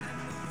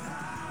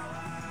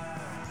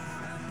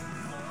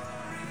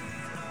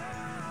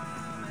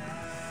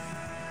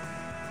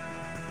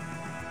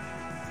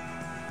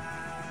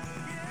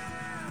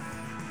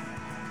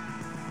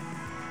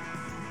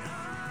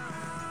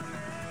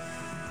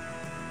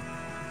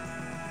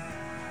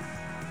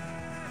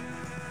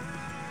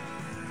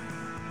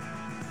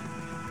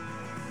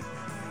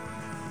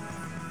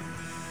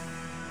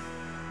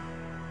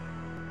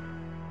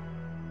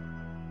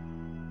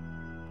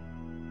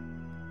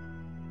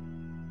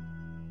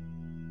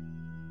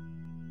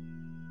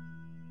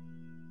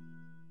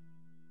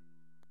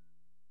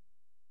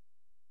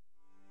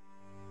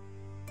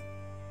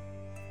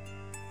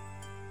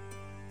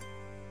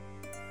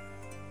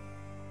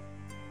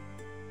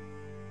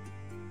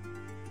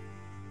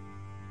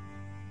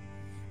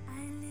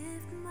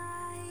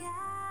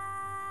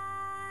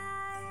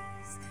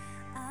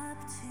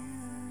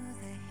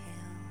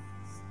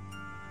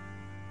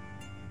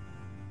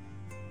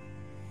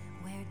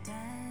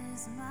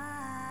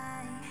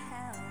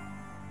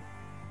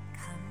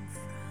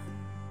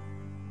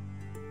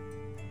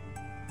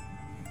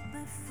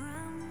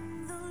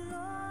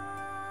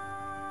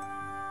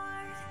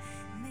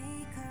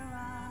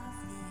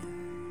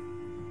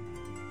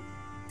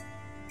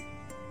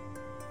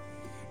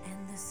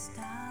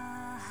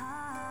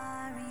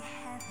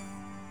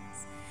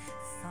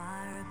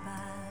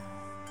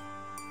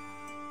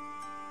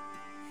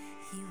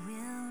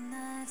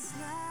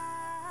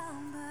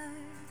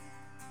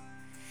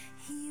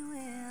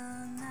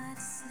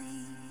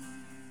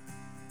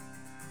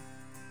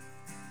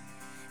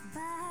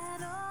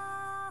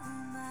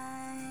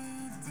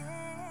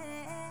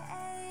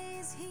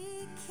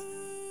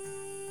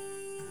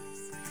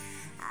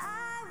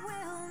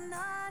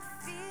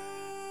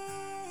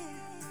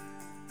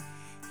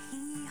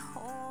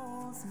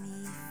holds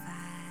me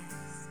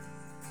fast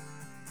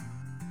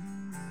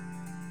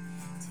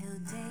till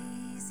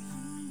days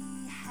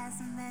he has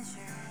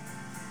measured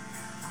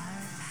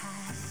our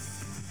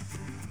past.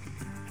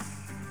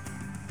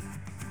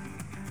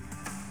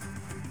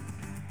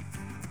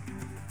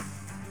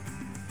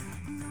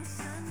 No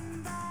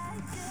sun by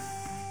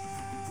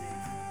day,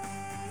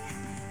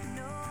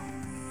 no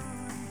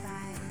moon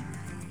by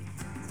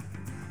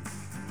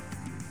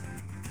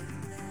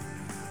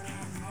night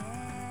can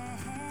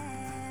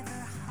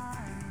ever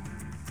harm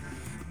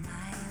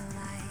my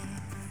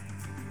life.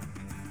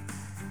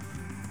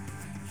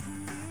 He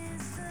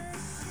is the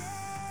shade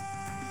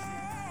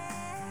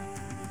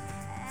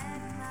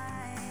at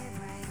my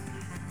right hand,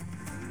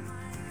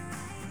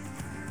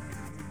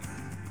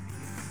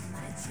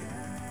 my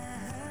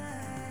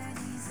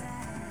journey's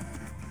at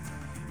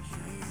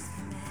his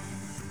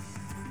command.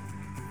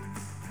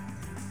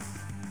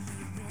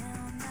 He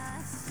will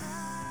not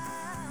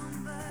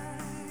slumber,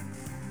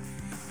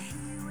 he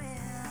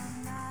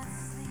will not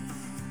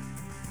sleep,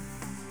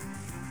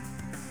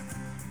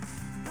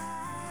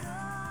 but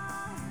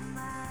all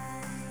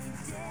my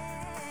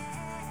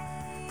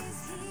days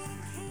he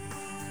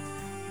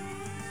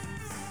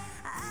keeps.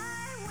 I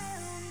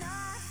will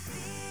not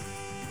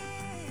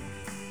fear,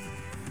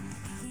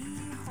 he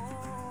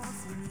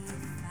holds me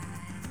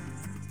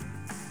fast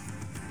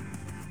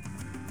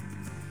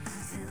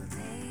till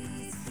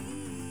days he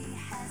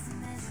has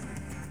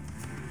measured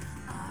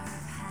our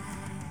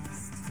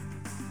past.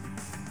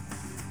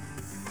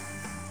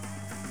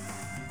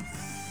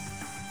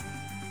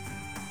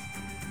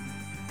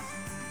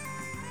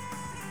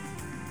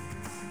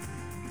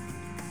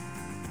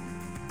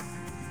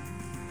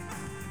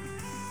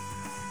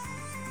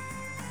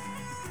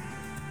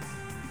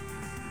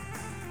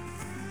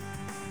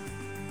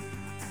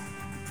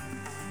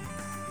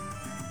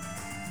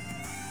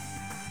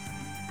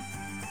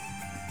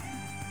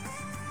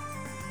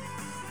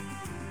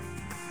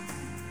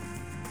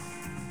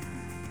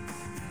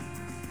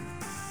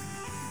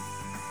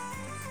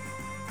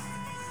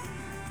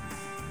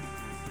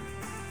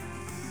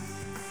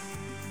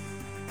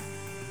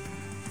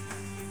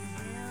 He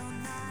will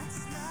not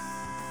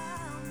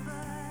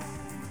slumber,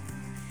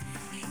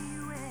 he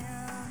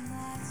will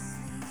not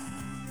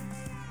sleep,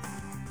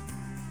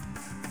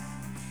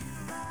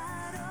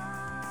 but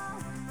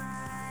all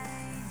my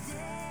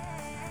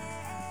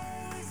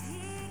days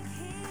he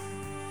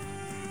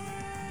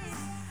keeps.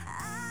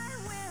 I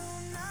will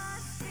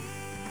not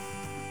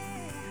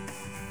fear,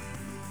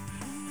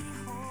 he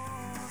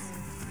holds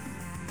me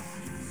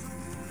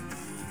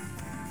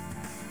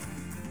fast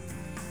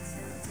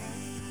till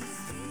days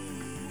he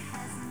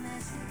has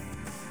measured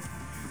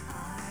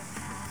our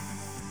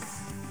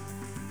past.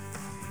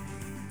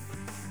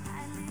 I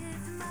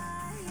lift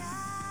my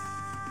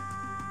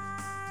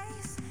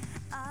eyes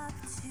up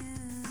to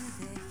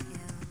the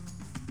hills.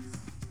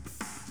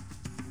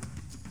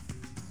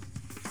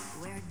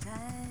 Where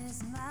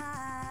does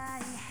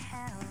my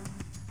help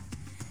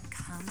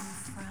come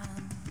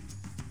from?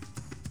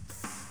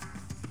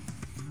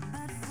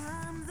 But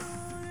from the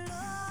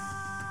Lord,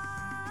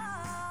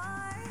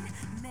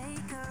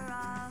 maker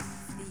of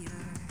the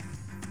earth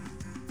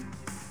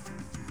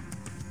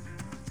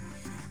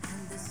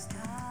and the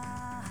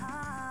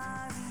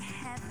starry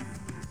heavens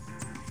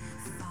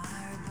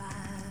far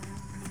above.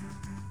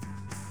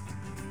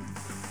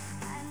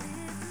 I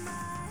lift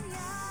my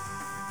eyes.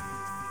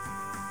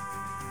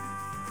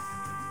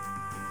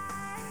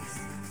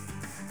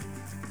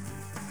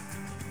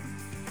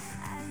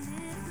 I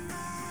lift my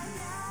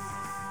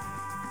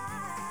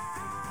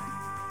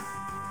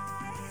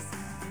eyes.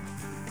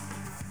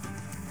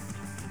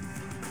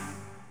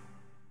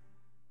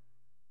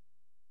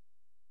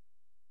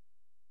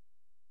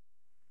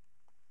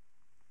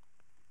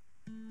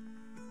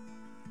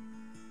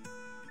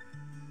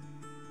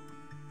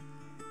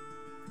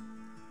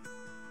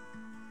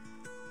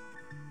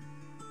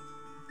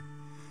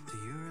 Do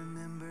you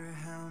remember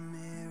how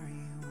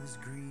Mary was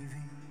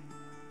grieving?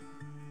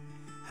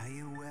 How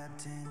you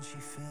wept and she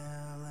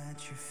fell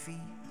at your feet?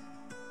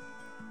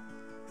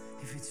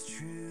 If it's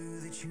true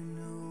that you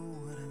know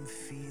what I'm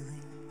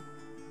feeling,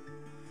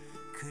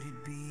 could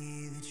it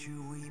be that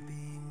you're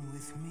weeping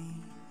with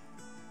me?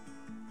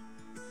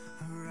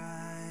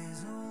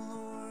 Arise, O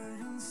Lord,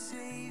 and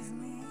save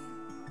me.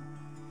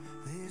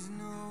 There's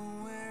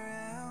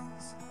nowhere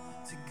else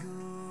to go.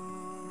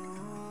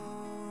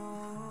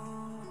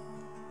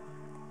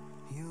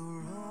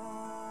 You're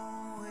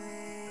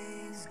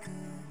always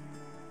good,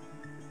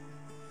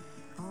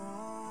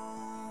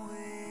 always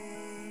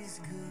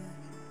good.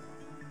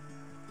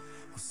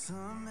 Well,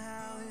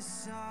 somehow this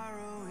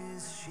sorrow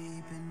is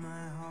shaping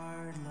my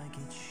heart like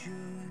it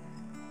should,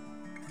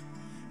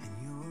 and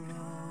you're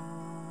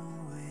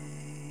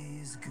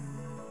always good,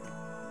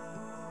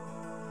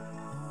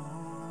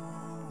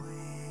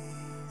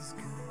 always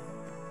good.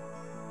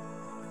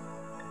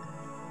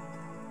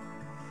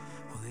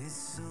 Well, it's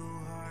so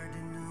hard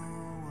to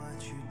know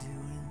what you're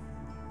doing,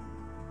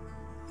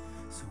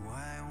 so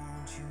why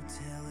won't you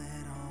tell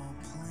it all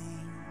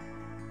plain?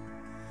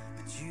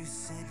 But you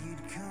said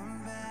you'd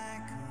come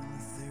back on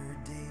the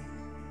third day,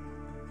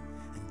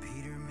 and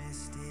Peter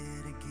missed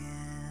it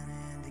again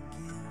and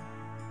again.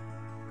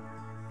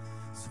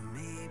 So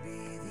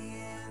maybe the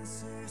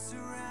answer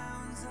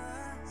surrounds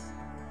us,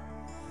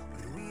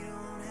 but we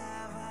don't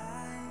have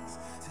eyes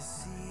to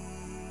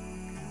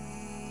see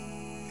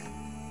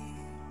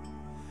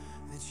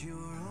that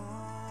you're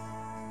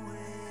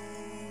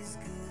always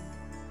good,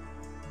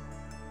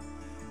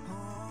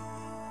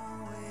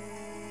 always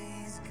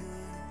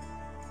good.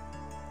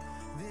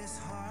 This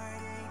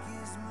heartache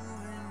is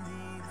moving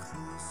me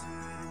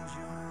closer than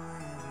joy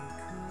ever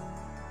could,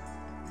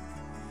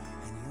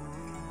 and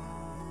you're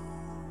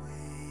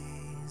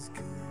always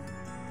good.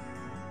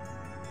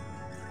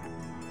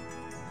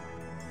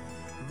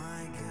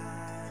 My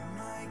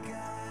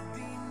God,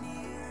 be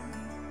near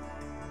me.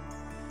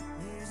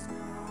 There's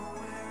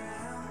nowhere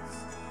else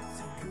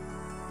to go.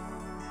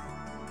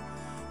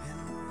 And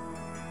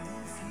Lord,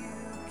 if you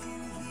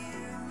can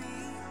hear me,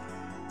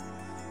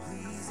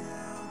 please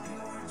help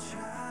your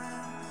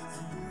child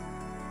to know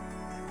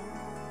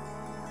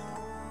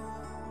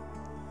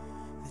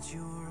that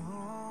you're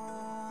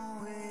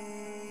always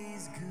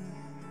good,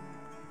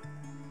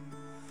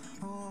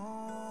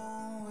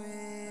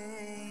 always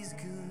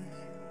good.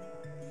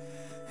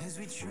 As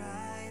we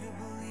try to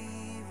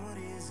believe what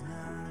is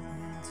not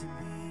meant to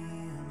be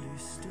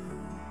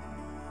understood,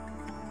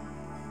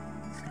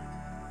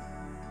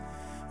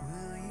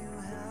 will you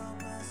help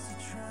us to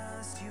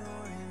trust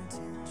your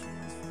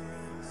intentions for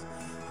us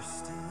are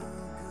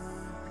still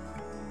good?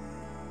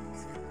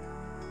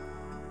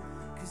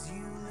 'Cause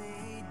you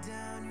laid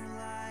down your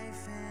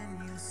life and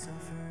you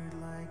suffered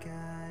like I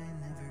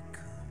never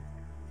could,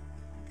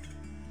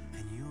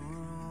 and you're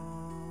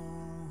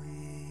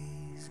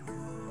always good.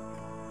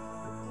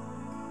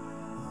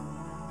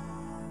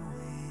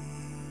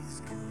 Always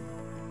good.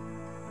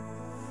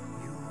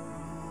 You're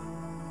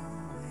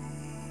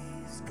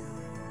always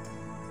good.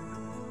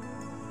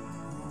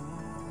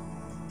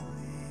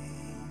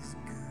 Always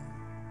good.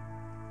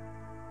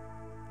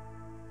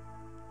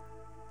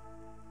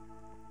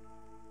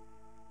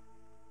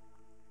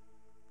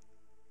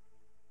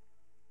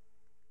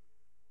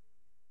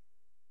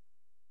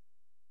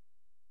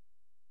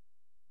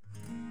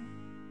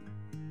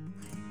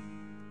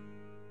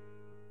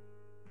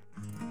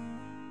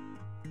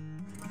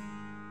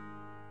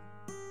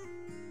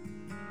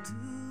 To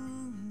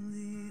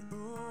the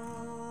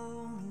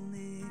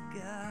only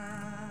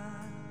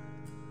God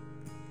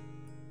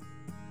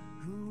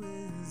who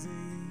is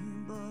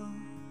able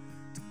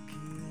to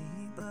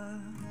keep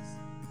us,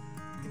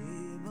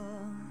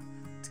 able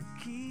to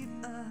keep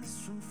us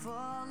from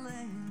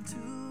falling,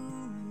 to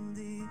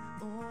the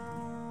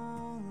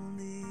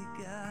only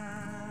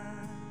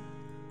God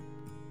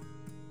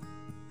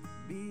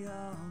be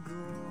all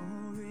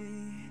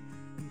glory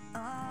and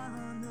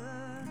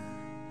honor,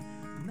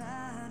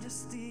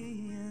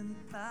 majesty and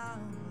power,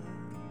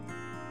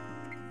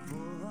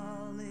 for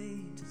all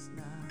ages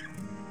now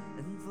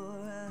and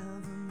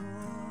forevermore.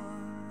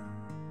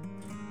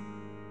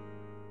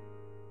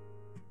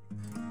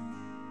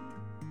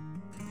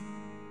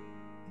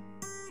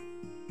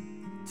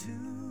 To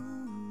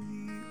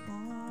the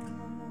only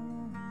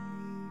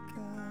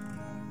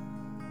God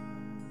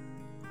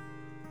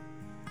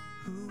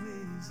who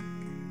is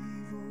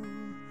able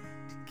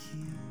to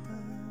keep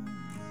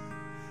us,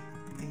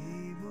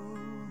 able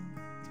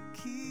to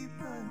keep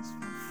us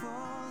from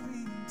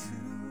falling, to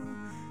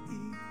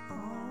the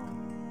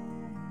only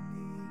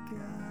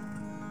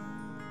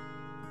God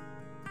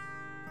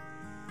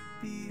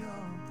be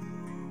all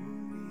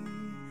glory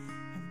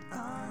and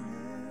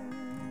honor,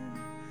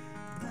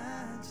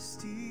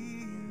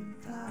 majesty and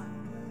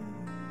power,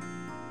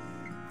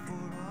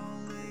 for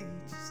all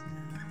ages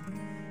now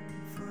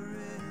and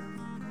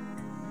forevermore.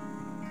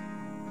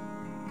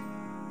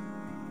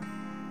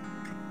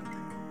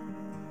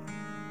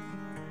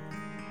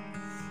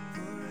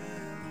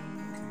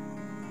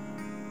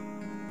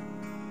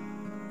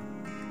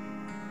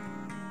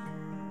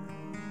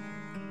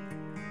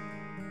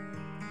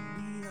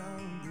 Be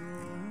all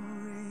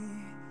glory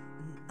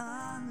and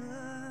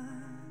honor,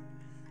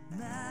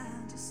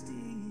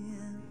 majesty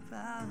and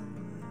power.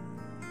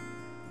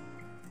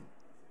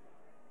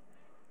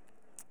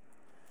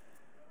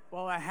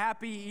 Well, a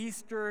happy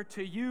Easter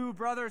to you,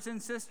 brothers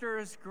and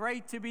sisters.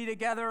 Great to be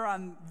together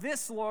on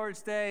this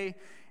Lord's Day.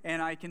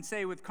 And I can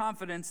say with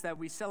confidence that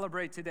we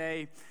celebrate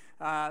today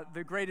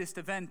the greatest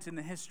event in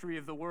the history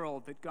of the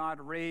world, that God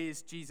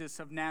raised Jesus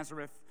of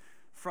Nazareth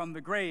from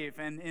the grave.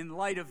 And in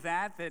light of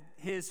that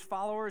his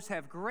followers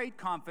have great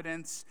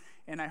confidence,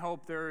 and I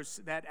hope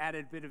there's that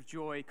added bit of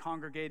joy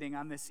congregating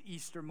on this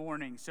Easter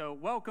morning. So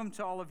welcome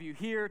to all of you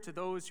here, to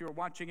those who are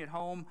watching at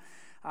home.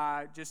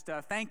 just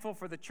thankful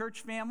for the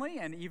church family,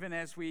 and even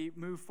as we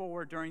move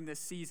forward during this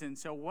season.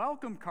 So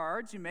welcome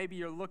cards. Maybe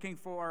you're looking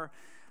for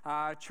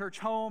church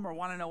home or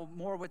want to know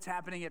more what's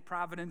happening at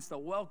Providence. The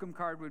welcome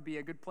card would be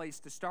a good place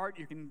to start.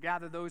 You can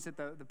gather those at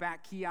the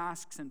back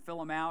kiosks and fill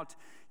them out.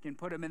 You can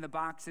put them in the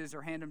boxes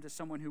or hand them to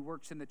someone who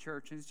works in the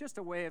church. And it's just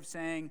a way of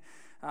saying,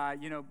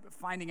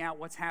 finding out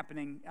what's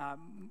happening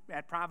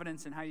at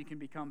Providence and how you can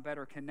become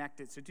better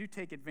connected. So do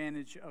take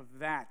advantage of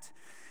that.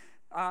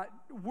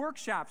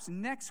 Workshops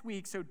next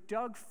week. So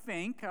Doug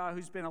Fink,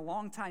 who's been a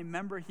longtime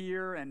member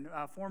here and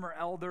former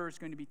elder, is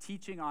going to be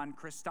teaching on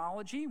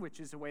Christology, which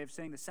is a way of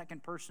saying the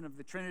second person of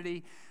the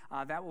Trinity.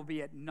 That will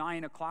be at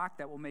 9 o'clock.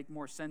 That will make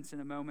more sense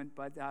in a moment.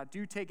 But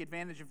do take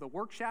advantage of the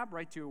workshop,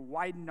 right, to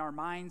widen our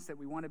minds that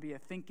we want to be a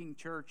thinking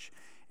church.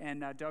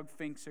 And Doug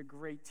Fink's a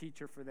great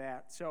teacher for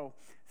that. So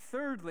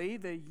thirdly,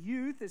 the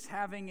youth is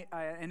having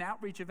an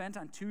outreach event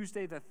on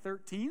Tuesday the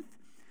 13th.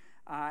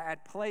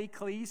 At Play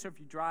Clee. So if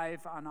you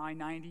drive on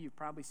I-90, you've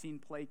probably seen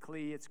Play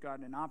Clee. It's got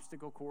an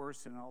obstacle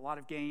course and a lot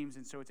of games,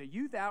 and so it's a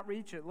youth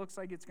outreach. It looks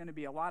like it's going to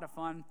be a lot of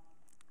fun.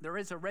 There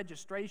is a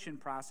registration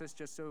process,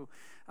 just so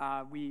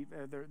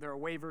there are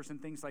waivers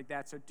and things like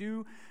that. So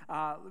do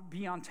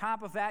be on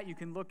top of that. You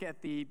can look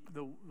at the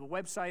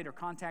website or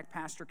contact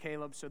Pastor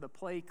Caleb. So the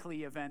Play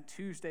Clee event,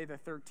 Tuesday the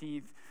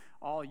 13th,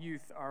 all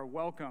youth are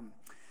welcome.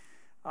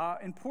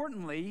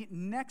 Importantly,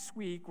 next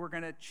week we're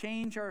going to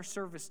change our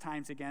service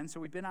times again.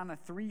 So we've been on a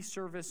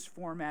 3-service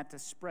format to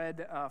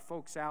spread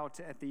folks out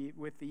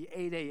with the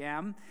 8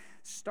 a.m.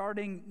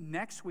 Starting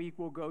next week,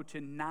 we'll go to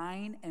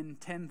 9 and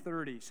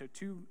 10:30. So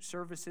 2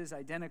 services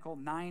identical,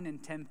 9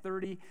 and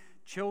 10:30.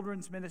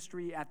 Children's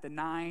ministry at the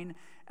 9,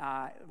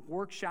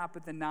 workshop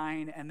at the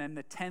 9, and then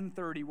the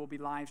 10:30 will be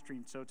live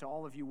streamed. So to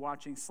all of you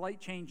watching,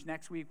 slight change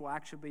next week will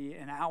actually be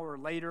an hour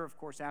later. Of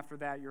course, after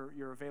that,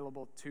 you're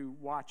available to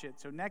watch it.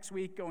 So next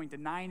week, going to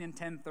 9 and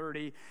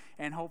 10:30,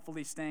 and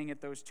hopefully staying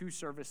at those 2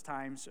 service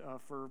times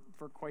for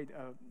quite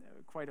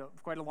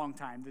a long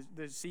time.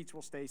 The seats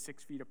will stay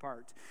 6 feet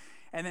apart.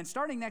 And then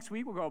starting next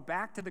week, we'll go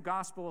back to the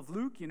Gospel of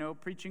Luke,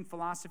 preaching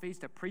philosophies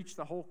to preach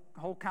the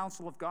whole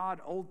counsel of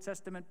God, Old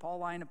Testament,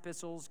 Pauline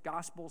epistles,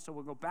 Gospel. So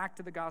we'll go back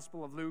to the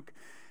Gospel of Luke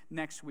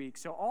next week.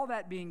 So all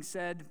that being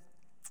said,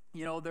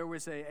 there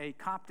was a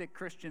Coptic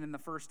Christian in the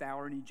first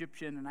hour, an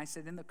Egyptian, and I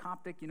said, in the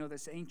Coptic,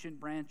 this ancient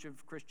branch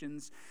of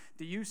Christians,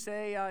 do you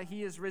say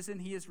he is risen?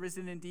 He is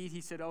risen indeed.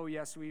 He said, oh,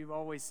 yes, we've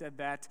always said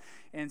that.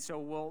 And so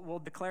we'll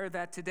declare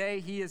that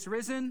today. He is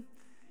risen.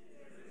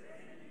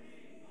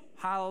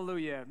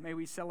 Hallelujah. May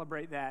we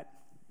celebrate that.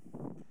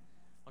 Well,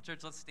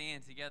 church, let's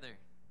stand together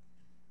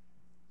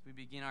as we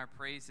begin our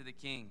praise to the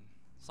King.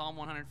 Psalm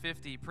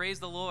 150, praise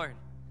the Lord.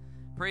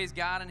 Praise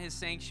God in his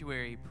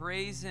sanctuary.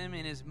 Praise him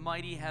in his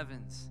mighty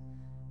heavens.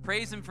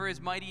 Praise him for his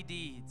mighty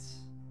deeds.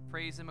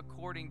 Praise him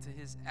according to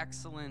his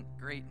excellent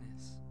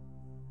greatness.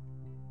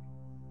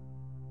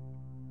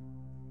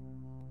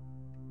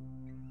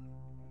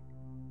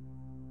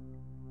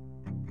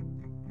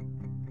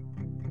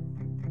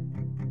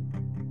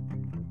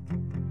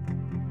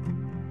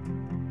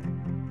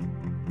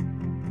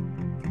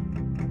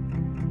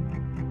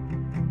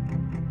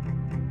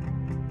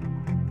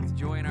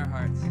 Joy in our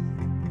hearts.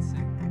 Let's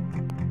sing.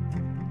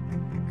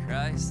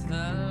 Christ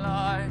the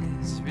Lord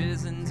is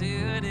risen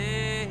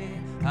today.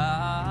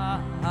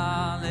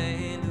 Hallelujah.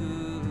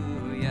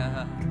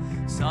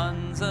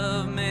 Sons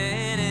of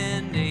men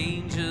and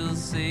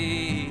angels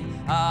sing.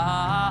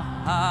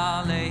 Hallelujah.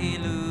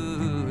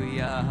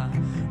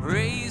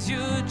 Raise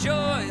your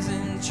joys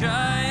and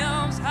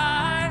triumphs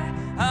high.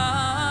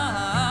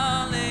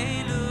 Hallelujah.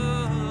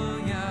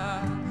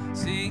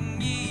 Sing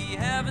ye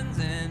heavens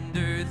and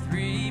earth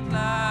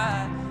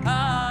reply.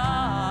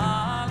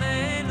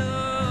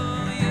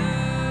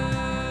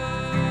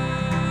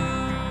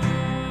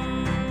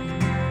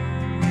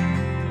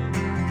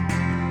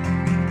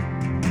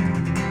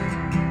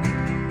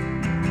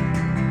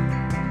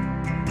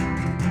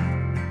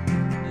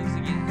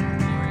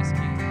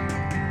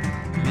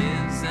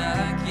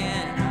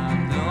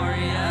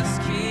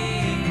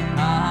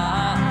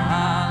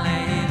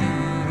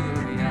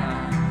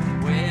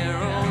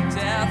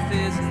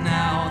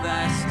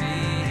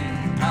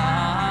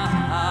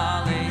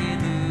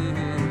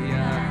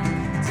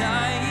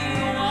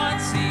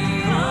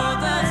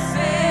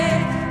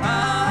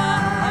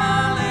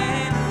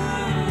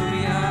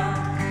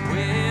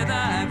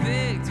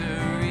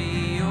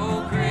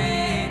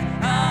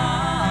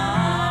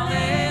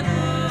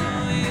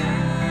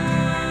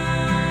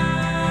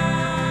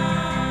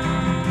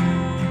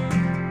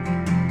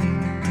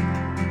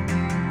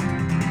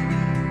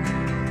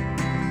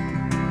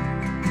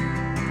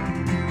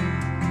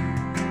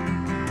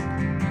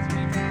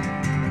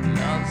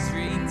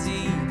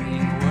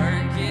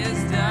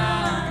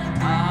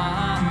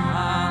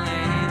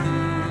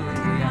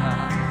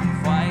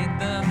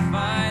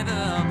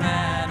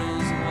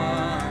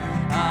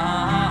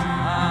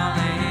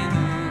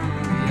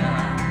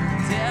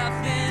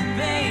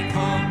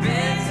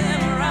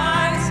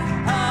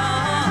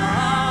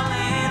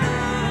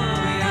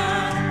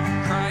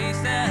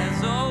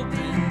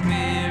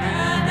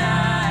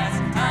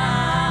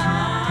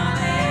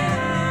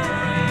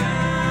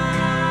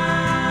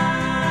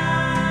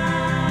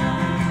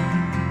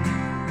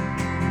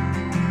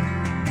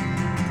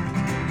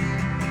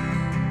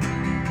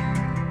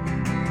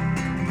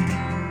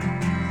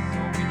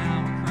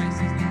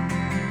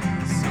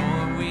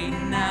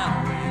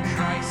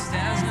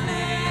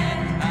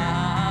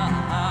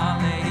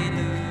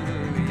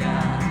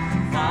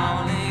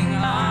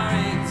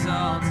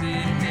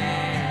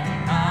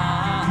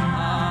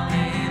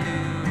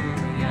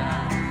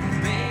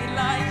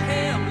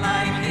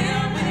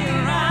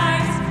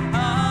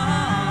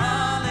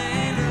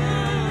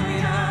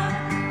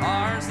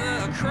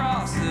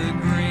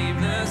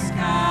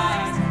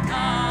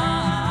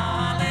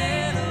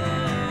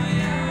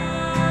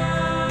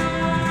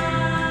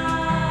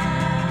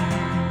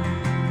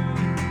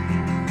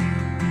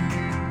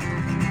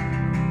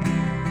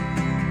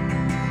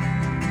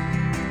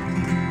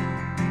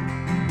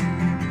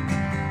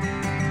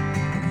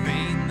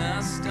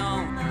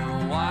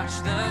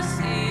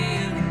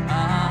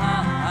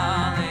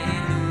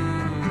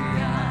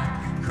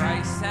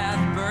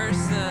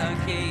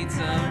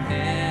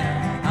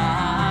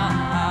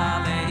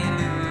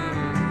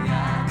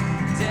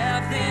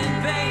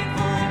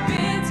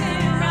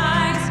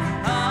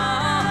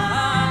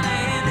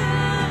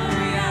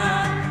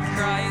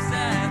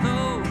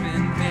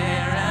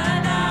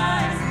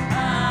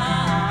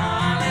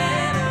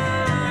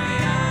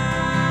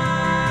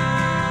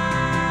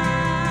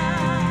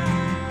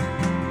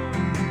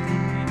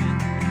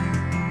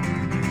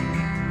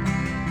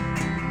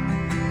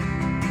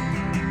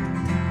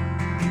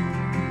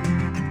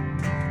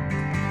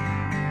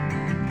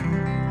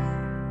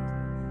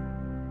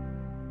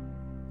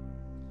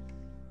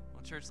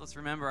 Church, let's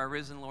remember our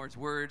risen Lord's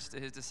words to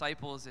his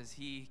disciples as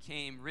he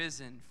came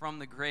risen from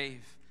the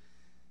grave.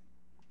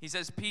 He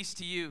says, "Peace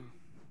to you."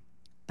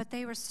 But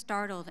they were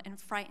startled and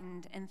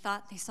frightened and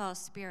thought they saw a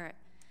spirit.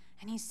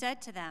 And he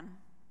said to them,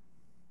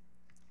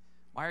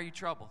 "Why are you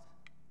troubled?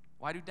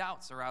 Why do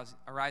doubts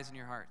arise in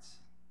your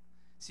hearts?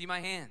 See my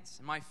hands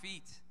and my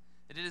feet,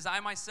 that it is I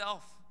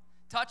myself.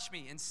 Touch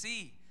me and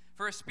see,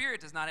 for a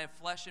spirit does not have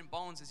flesh and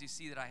bones as you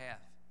see that I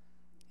have."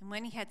 And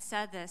when he had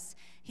said this,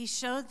 he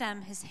showed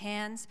them his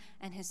hands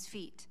and his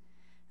feet.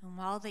 And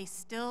while they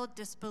still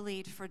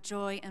disbelieved for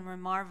joy and were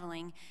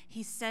marveling,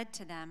 he said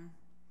to them,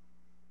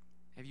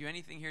 "Have you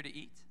anything here to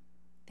eat?"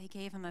 They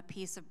gave him a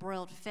piece of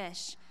broiled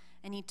fish,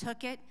 and he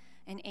took it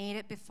and ate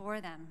it before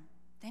them.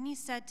 Then he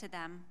said to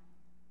them,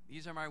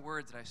 "These are my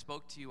words that I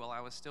spoke to you while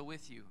I was still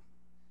with you,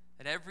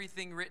 that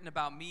everything written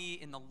about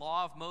me in the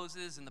law of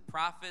Moses and the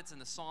prophets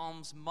and the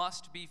Psalms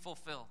must be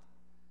fulfilled."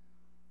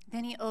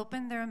 Then he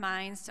opened their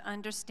minds to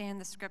understand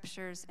the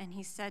scriptures, and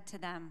he said to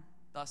them,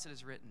 "Thus it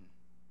is written,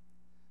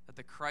 that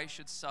the Christ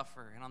should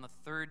suffer and on the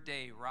third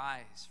day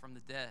rise from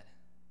the dead,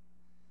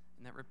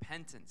 and that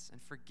repentance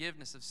and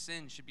forgiveness of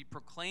sins should be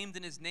proclaimed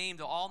in his name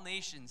to all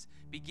nations,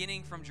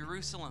 beginning from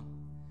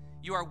Jerusalem.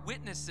 You are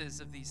witnesses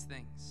of these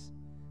things.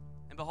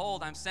 And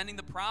behold, I'm sending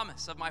the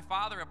promise of my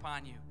Father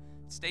upon you.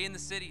 Stay in the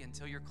city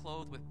until you're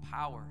clothed with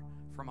power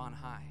from on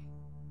high."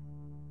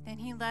 Then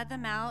he led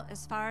them out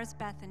as far as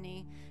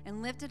Bethany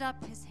and lifted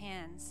up his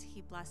hands.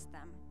 He blessed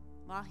them.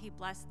 While he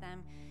blessed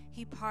them,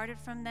 he parted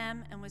from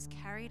them and was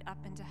carried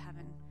up into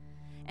heaven.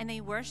 And they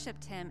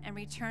worshiped him and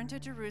returned to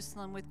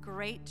Jerusalem with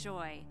great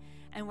joy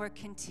and were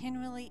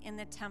continually in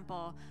the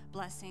temple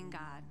blessing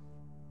God.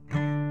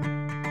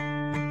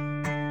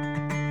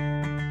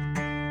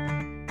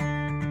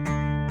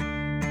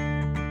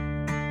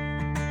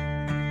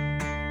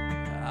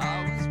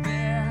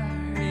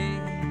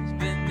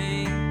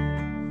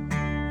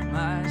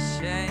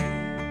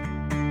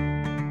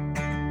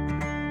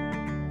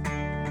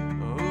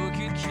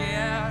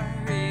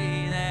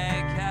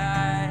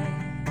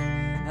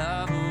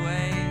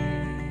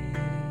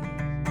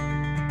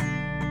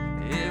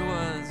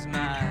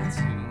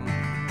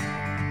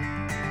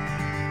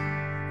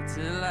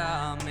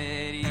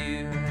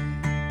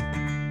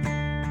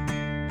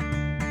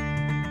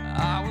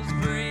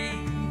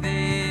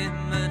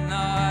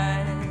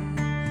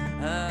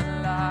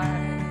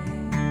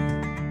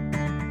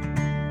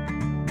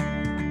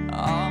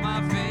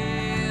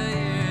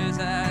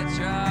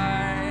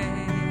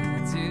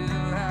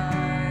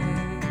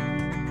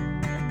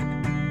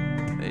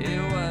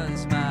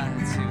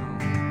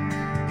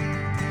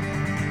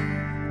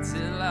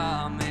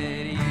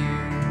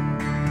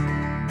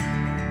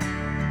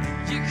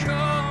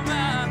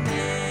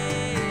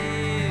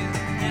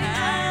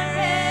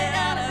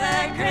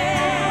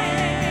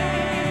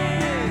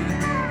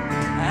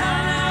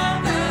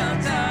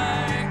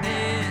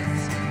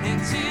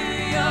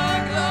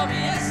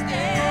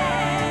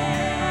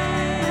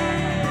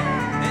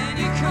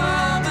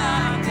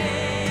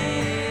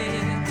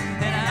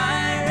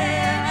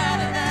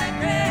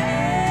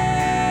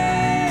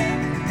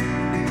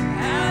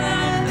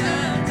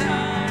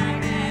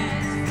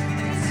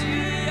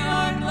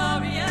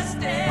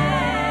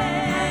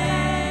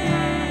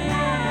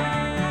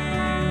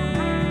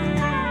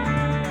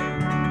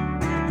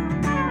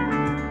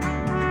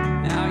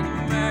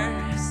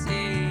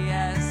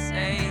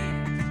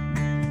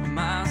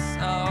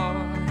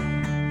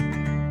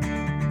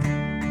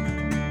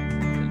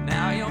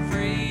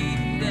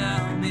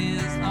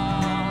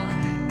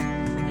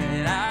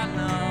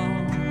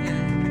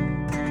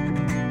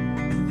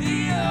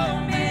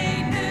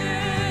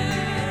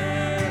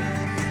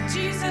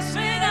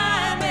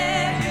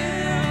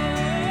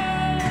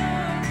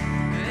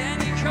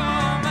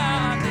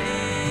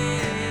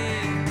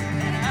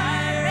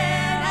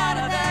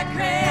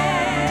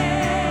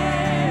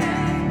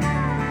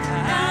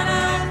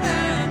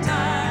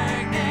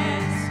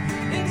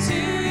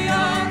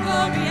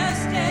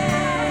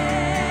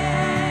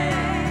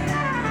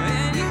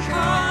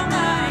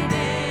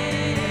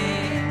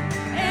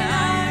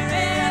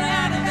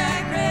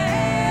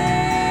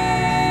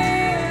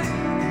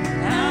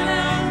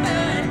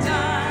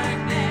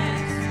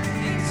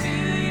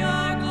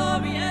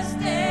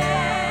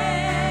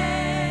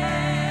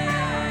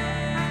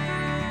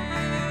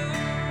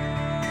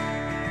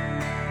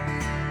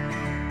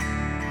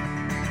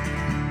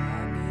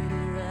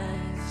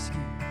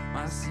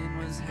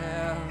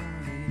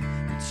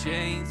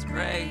 chains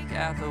break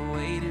at the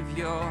weight of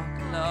your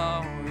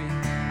glory.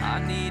 I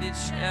needed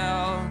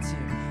shelter,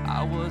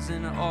 I was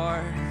an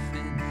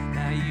orphan.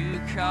 Now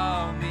you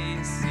call me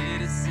a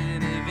citizen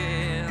of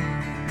heaven.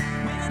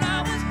 When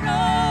I was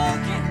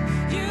broken,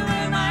 you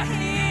were my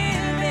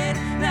healing.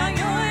 Now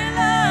your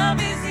love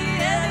is the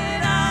air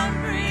that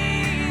I'm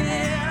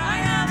breathing. I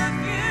have a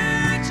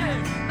future,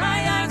 my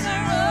eyes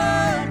are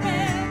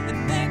open,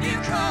 and then you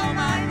call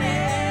my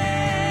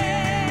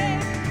name.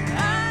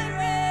 I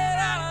ran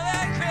out of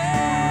that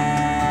grave,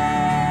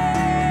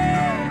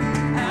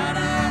 out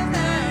of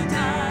the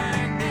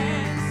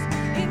darkness,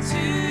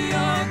 into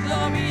your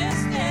glorious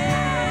day.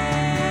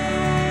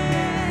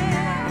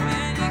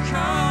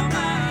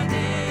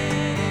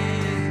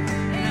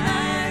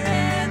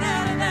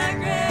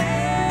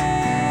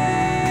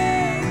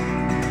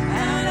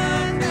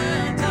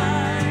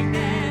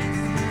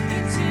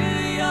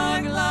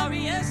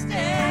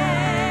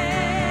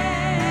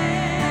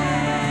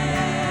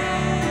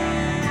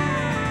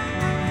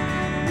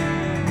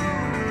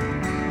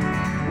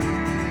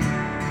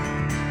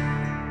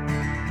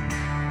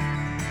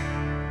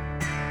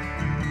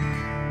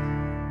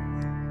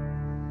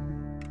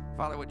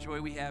 Father, what joy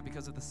we have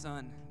because of the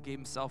Son who gave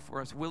himself for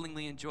us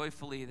willingly and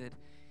joyfully that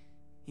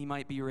he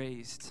might be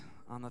raised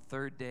on the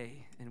third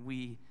day. And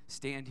we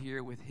stand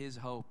here with his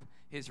hope,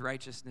 his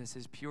righteousness,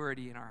 his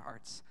purity in our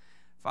hearts.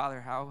 Father,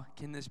 how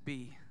can this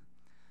be?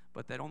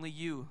 But that only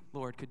you,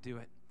 Lord, could do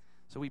it.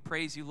 So we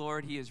praise you,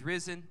 Lord. He is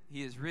risen.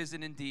 He is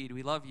risen indeed.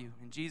 We love you.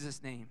 In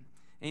Jesus' name,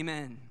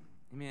 amen.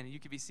 Amen. You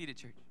can be seated,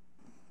 church.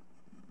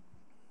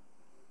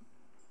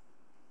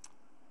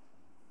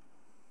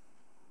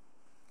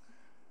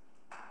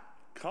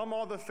 Come,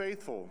 all the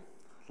faithful,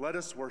 let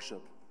us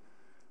worship.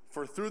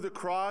 For through the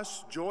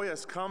cross, joy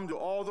has come to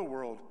all the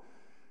world.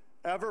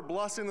 Ever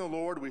blessing the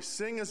Lord, we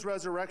sing his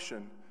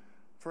resurrection.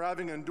 For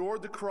having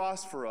endured the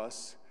cross for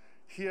us,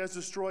 he has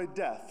destroyed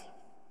death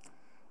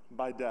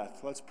by death.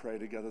 Let's pray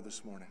together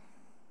this morning.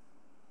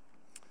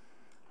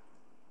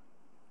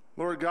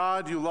 Lord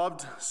God, you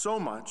loved so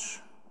much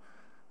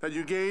that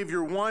you gave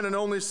your one and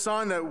only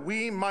Son that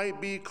we might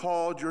be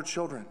called your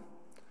children.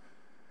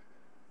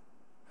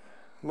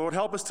 Lord,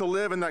 help us to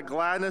live in that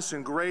gladness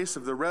and grace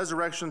of the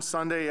Resurrection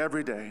Sunday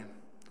every day.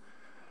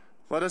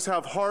 Let us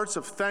have hearts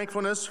of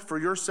thankfulness for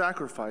your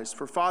sacrifice.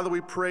 For, Father,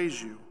 we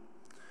praise you.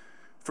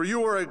 For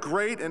you are a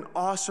great and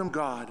awesome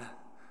God.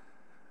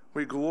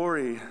 We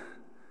glory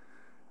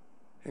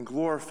and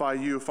glorify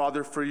you,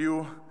 Father, for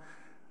you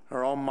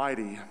are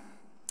almighty.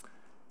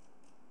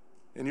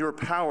 In your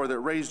power that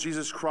raised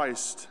Jesus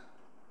Christ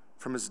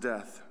from his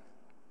death.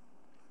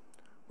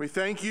 We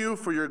thank you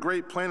for your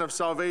great plan of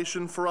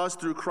salvation for us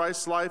through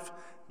Christ's life,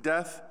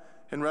 death,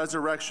 and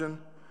resurrection.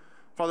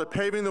 Father,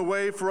 paving the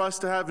way for us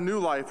to have new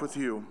life with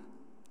you.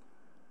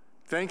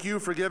 Thank you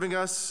for giving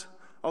us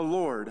a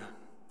Lord,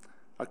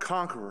 a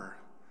conqueror,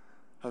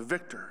 a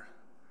victor,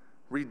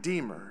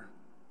 redeemer,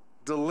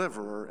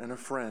 deliverer, and a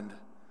friend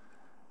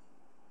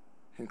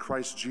in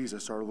Christ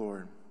Jesus our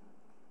Lord.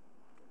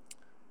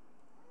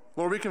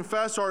 Lord, we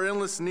confess our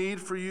endless need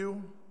for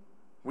you.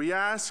 We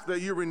ask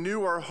that you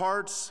renew our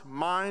hearts,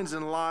 minds,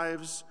 and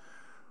lives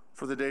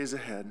for the days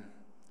ahead.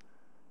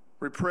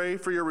 We pray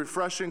for your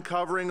refreshing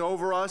covering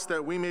over us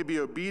that we may be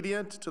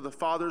obedient to the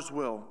Father's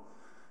will.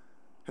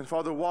 And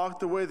Father, walk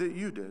the way that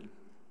you did,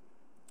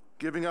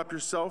 giving up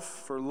yourself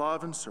for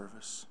love and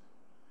service.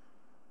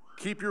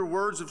 Keep your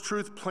words of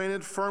truth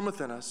planted firm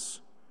within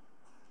us.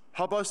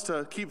 Help us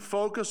to keep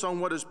focus on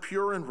what is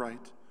pure and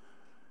right.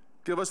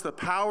 Give us the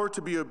power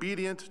to be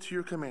obedient to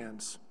your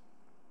commands.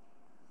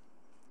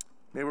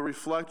 May we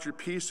reflect your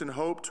peace and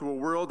hope to a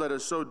world that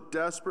is so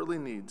desperately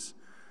needs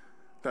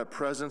that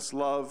presence,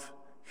 love,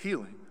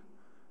 healing,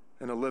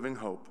 and a living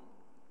hope.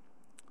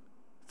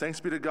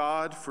 Thanks be to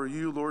God for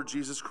you, Lord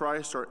Jesus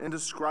Christ, our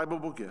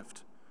indescribable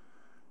gift.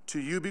 To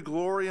you be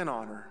glory and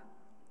honor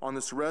on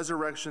this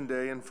resurrection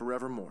day and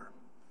forevermore.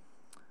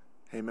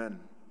 Amen.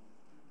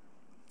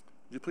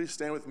 Would you please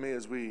stand with me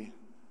as we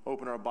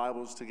open our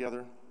Bibles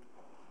together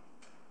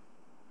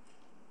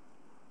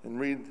and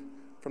read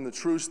from the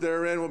truths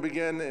therein. We'll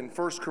begin in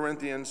 1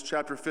 Corinthians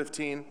chapter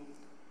 15.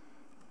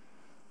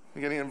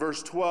 Beginning in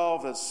verse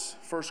 12, that's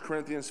 1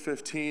 Corinthians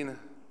 15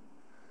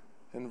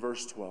 and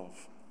verse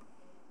 12.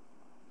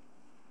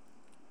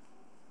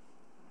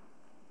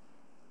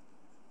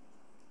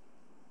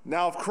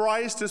 Now, if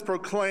Christ is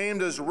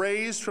proclaimed as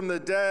raised from the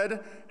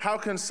dead, how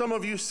can some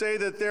of you say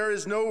that there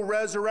is no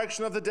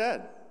resurrection of the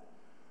dead?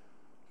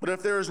 But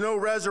if there is no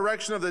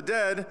resurrection of the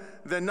dead,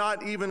 then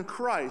not even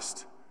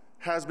Christ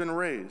has been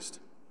raised.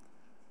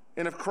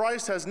 And if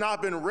Christ has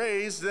not been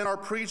raised, then our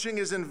preaching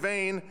is in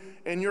vain,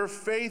 and your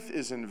faith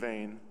is in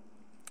vain.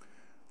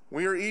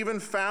 We are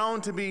even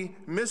found to be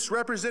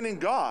misrepresenting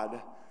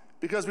God,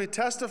 because we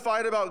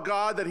testified about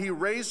God that he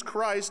raised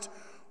Christ,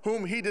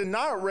 whom he did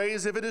not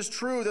raise, if it is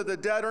true that the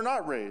dead are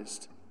not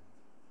raised.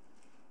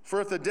 For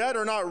if the dead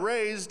are not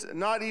raised,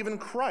 not even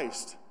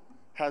Christ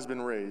has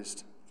been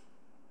raised.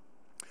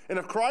 And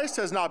if Christ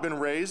has not been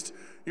raised,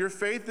 your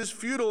faith is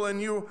futile, and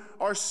you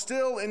are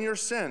still in your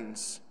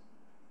sins.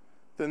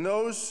 Then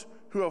those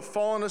who have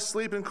fallen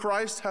asleep in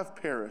Christ have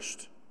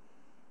perished.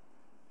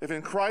 If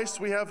in Christ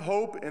we have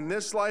hope in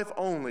this life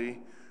only,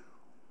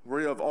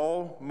 we are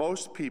of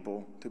most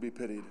people to be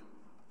pitied.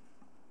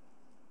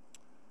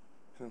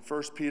 And in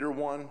 1 Peter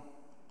 1,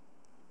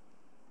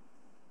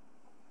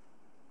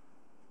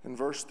 in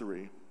verse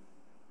 3,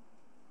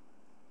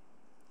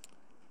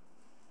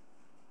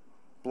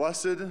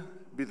 blessed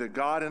be the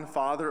God and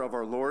Father of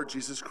our Lord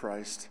Jesus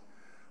Christ.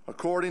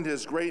 According to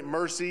his great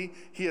mercy,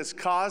 he has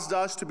caused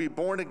us to be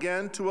born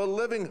again to a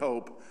living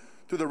hope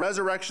through the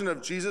resurrection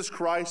of Jesus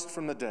Christ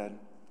from the dead,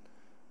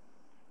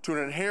 to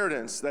an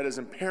inheritance that is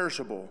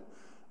imperishable,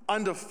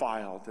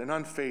 undefiled, and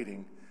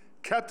unfading,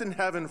 kept in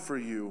heaven for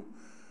you,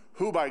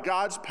 who by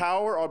God's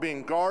power are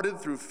being guarded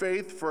through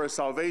faith for a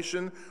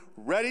salvation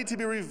ready to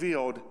be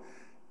revealed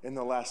in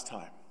the last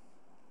time.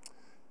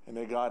 And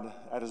may God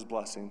add his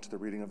blessing to the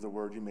reading of the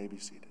word. You may be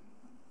seated.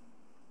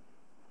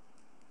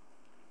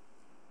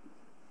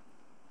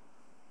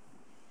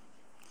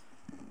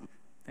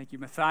 Thank you,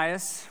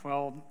 Matthias.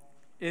 Well,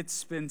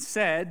 it's been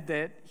said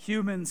that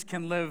humans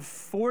can live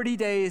 40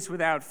 days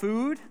without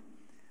food,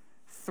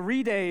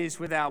 3 days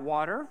without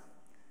water,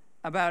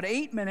 about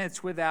 8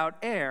 minutes without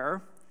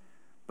air,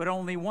 but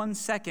only 1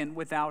 second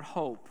without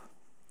hope.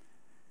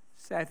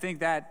 So I think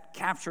that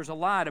captures a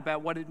lot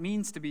about what it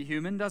means to be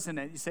human, doesn't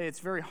it? You say it's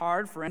very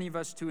hard for any of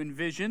us to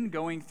envision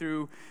going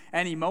through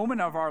any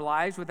moment of our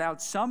lives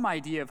without some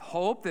idea of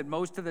hope, that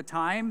most of the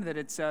time that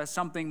it's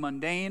something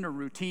mundane or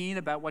routine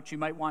about what you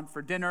might want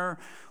for dinner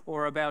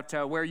or about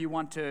where you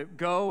want to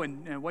go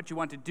and what you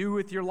want to do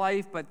with your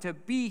life. But to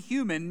be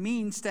human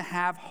means to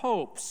have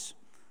hopes.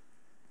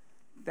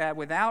 That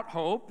without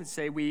hope,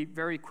 say, we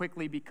very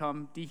quickly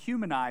become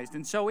dehumanized.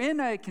 And so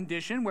in a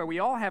condition where we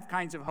all have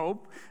kinds of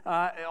hope,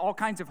 all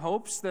kinds of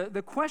hopes,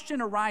 the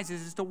question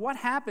arises as to what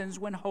happens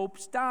when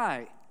hopes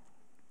die.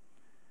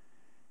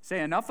 Say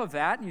enough of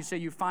that, and you say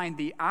you find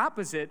the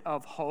opposite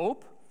of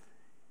hope,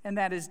 and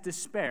that is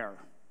despair.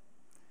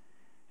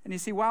 And you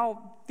see,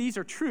 while these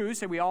are true,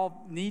 so we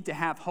all need to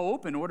have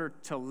hope in order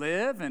to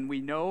live, and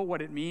we know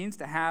what it means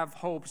to have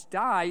hopes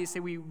die, you see,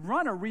 we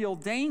run a real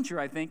danger,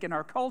 I think, in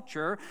our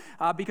culture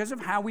because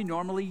of how we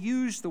normally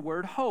use the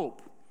word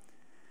hope.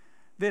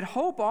 That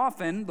hope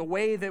often, the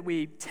way that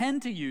we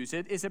tend to use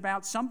it, is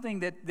about something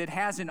that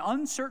has an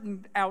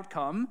uncertain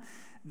outcome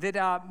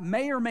that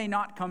may or may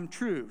not come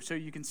true. So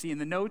you can see in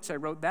the notes, I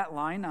wrote that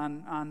line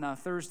on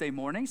Thursday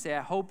morning. Say,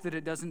 I hope that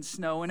it doesn't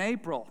snow in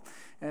April,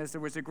 as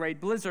there was a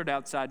great blizzard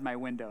outside my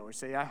window. Or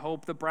say, I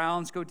hope the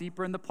Browns go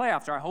deeper in the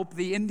playoffs. Or I hope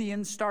the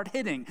Indians start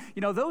hitting.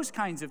 You know, those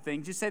kinds of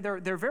things. You say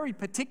they're very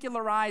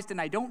particularized and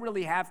I don't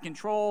really have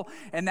control.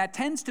 And that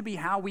tends to be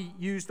how we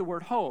use the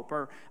word hope.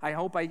 Or I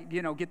hope I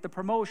get the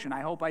promotion.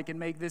 I hope I can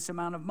make this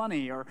amount of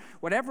money. Or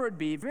whatever it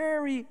be,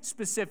 very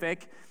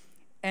specific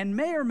and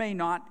may or may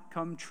not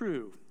come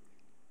true.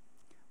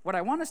 What I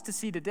want us to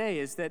see today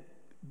is that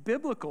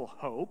biblical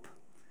hope,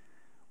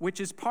 which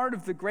is part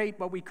of the great,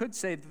 what we could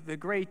say, the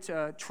great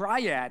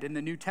triad in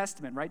the New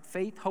Testament, right?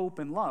 Faith, hope,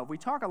 and love. We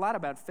talk a lot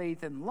about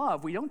faith and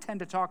love. We don't tend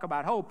to talk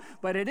about hope,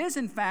 but it is,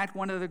 in fact,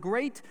 one of the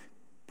great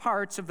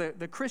parts of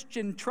the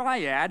Christian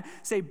triad.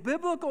 Say,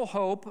 biblical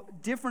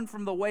hope, different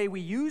from the way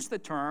we use the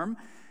term,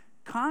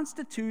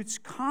 constitutes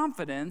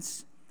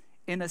confidence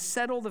in a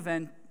settled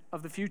event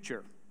of the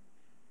future.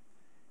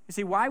 You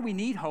see, why we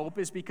need hope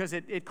is because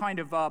it kind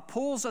of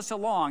pulls us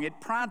along.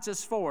 It prods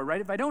us forward, right?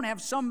 If I don't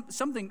have some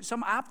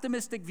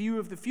optimistic view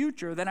of the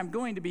future, then I'm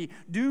going to be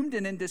doomed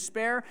and in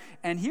despair.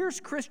 And here's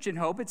Christian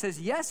hope. It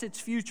says, yes, it's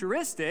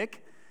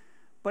futuristic,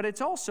 but it's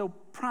also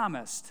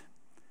promised.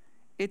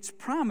 It's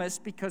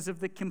promised because of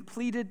the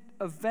completed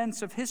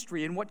events of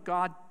history and what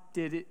God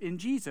did in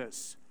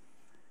Jesus.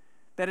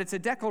 That it's a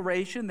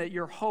declaration that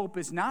your hope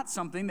is not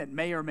something that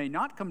may or may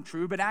not come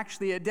true, but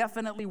actually it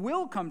definitely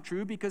will come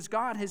true because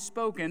God has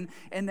spoken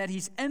and that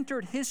he's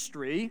entered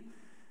history.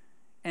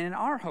 And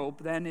our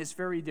hope then is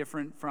very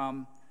different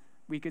from,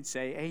 we could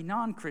say, a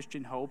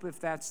non-Christian hope, if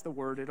that's the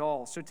word at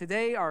all. So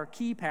today our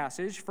key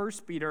passage, 1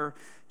 Peter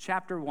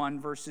chapter 1,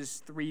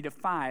 verses 3 to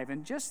 5.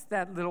 And just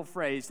that little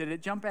phrase, did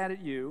it jump out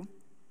at you?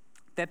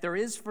 That there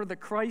is for the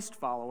Christ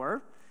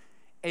follower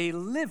a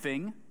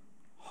living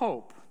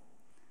hope.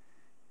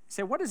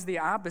 So what is the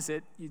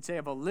opposite, you'd say,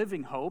 of a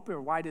living hope? Or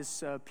why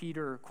does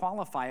Peter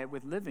qualify it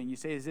with living? You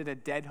say, is it a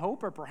dead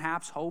hope or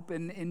perhaps hope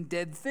in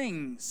dead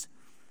things?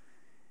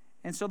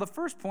 And so the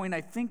first point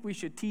I think we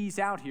should tease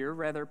out here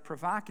rather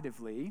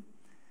provocatively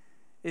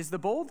is the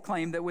bold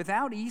claim that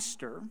without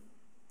Easter,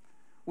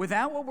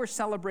 without what we're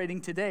celebrating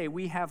today,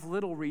 we have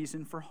little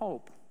reason for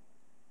hope.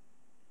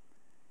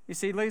 You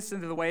see,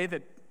 listen to the way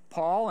that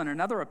Paul in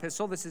another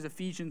epistle, this is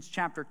Ephesians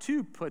chapter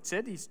 2, puts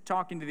it. He's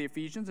talking to the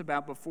Ephesians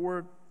about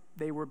before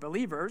they were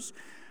believers.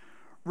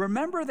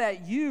 Remember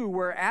that you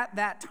were at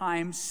that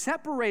time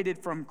separated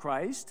from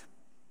Christ,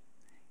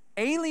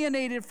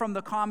 alienated from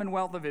the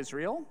commonwealth of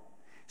Israel,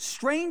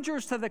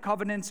 strangers to the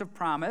covenants of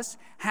promise,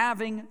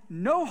 having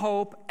no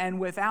hope and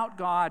without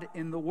God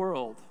in the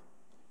world.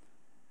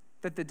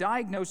 That the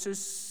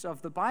diagnosis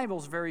of the Bible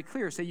is very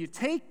clear. So you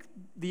take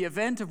the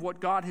event of what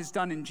God has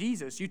done in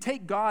Jesus, you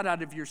take God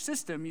out of your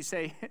system, you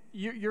say,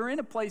 you're in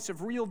a place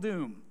of real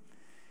doom.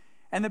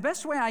 And the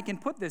best way I can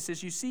put this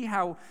is you see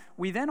how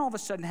we then all of a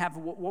sudden have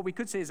what we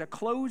could say is a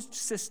closed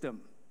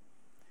system.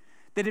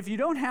 That if you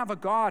don't have a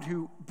God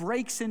who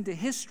breaks into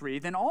history,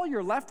 then all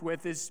you're left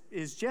with is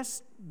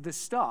just the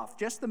stuff,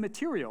 just the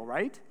material,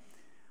 right?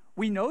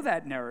 We know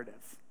that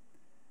narrative,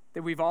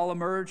 that we've all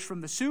emerged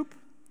from the soup,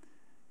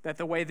 that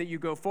the way that you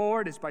go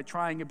forward is by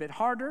trying a bit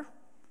harder,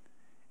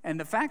 and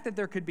the fact that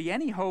there could be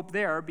any hope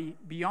there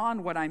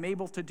beyond what I'm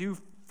able to do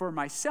for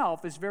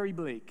myself is very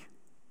bleak.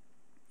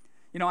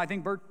 You know, I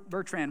think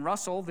Bertrand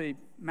Russell, the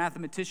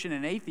mathematician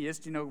and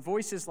atheist,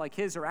 voices like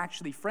his are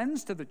actually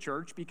friends to the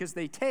church because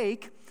they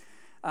take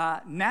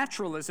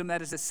naturalism,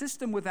 that is a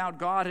system without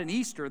God and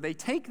Easter, they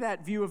take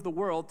that view of the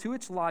world to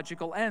its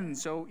logical end.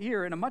 So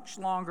here, in a much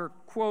longer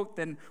quote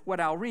than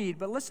what I'll read,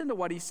 but listen to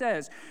what he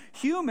says.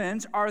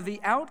 Humans are the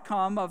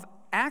outcome of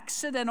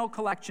accidental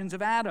collections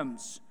of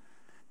atoms,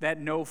 that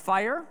no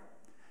fire,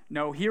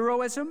 no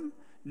heroism,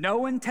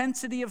 no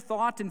intensity of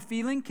thought and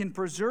feeling can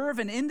preserve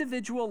an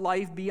individual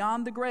life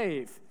beyond the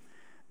grave,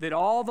 that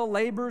all the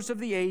labors of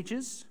the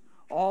ages,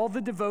 all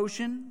the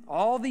devotion,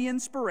 all the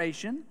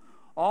inspiration,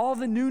 all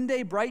the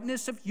noonday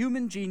brightness of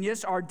human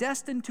genius are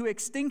destined to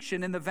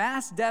extinction in the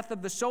vast death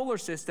of the solar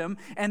system,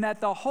 and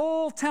that the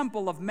whole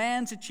temple of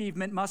man's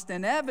achievement must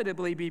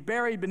inevitably be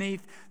buried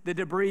beneath the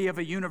debris of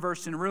a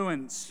universe in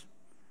ruins.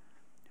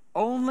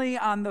 Only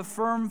on the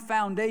firm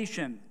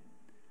foundation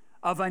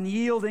of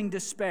unyielding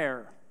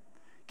despair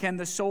can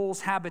the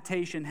soul's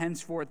habitation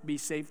henceforth be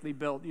safely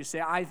built. You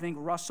say, I think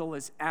Russell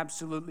is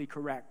absolutely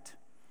correct.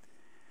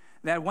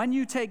 That when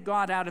you take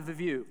God out of the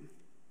view,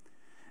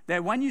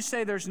 that when you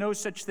say there's no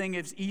such thing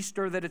as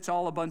Easter, that it's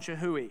all a bunch of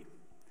hooey,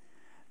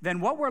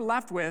 then what we're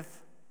left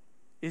with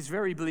is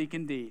very bleak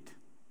indeed.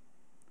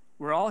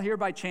 We're all here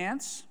by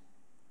chance.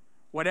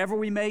 Whatever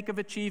we make of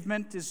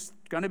achievement is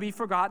going to be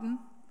forgotten.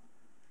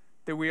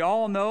 That we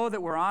all know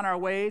that we're on our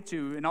way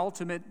to an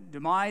ultimate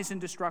demise and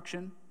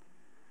destruction.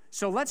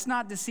 So let's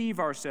not deceive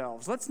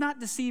ourselves. Let's not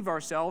deceive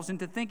ourselves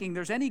into thinking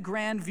there's any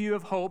grand view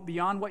of hope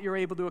beyond what you're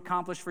able to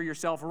accomplish for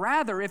yourself.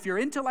 Rather, if you're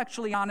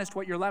intellectually honest,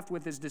 what you're left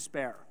with is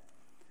despair.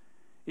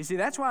 You see,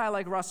 that's why I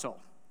like Russell.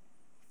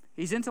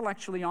 He's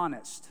intellectually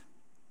honest.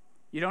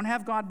 You don't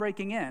have God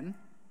breaking in.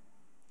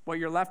 What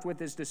you're left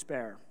with is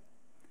despair.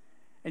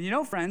 And you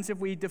know, friends, if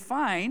we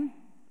define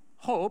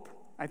hope,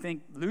 I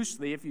think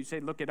loosely, if you say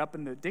look it up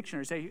in the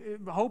dictionary, say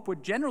hope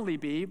would generally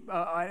be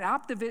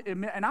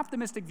an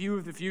optimistic view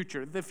of the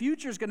future. The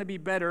future is going to be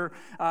better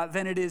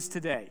than it is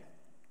today.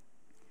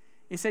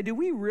 You say, do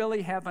we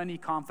really have any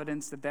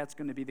confidence that that's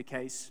going to be the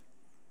case?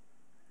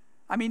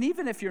 I mean,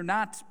 even if you're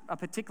not a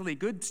particularly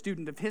good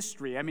student of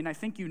history, I mean, I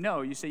think you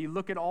know. You say you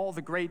look at all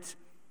the great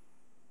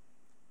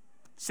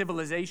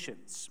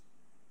civilizations,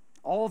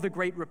 all the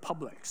great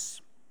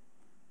republics.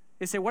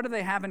 You say, what do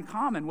they have in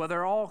common? Well,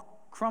 they're all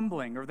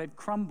crumbling, or they've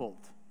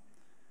crumbled.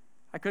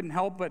 I couldn't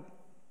help but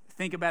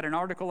think about an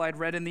article I'd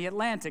read in The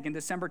Atlantic in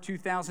December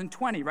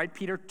 2020, right?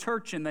 Peter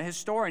Turchin, the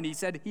historian, he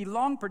said he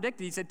long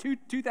predicted, he said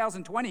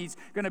 2020 is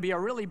going to be a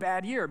really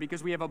bad year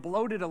because we have a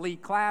bloated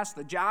elite class,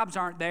 the jobs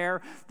aren't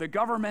there, the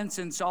government's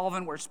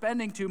insolvent, we're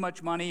spending too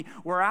much money,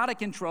 we're out of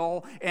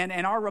control, and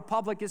our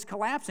republic is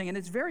collapsing, and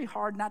it's very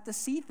hard not to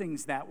see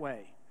things that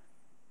way.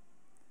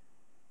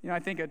 You know, I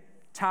think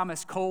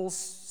Thomas Cole's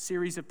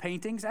series of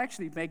paintings,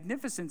 actually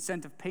magnificent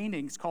set of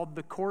paintings called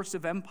The Course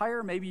of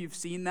Empire. Maybe you've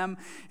seen them.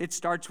 It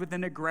starts with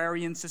an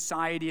agrarian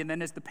society, and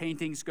then as the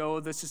paintings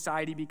go, the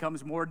society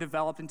becomes more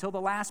developed until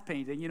the last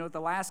painting. You know what the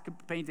last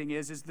painting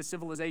is the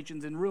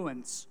civilization's in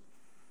ruins.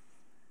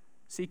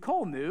 See,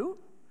 Cole knew,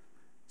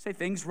 say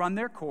things run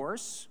their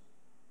course.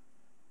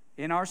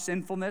 In our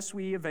sinfulness,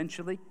 we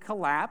eventually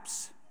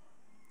collapse.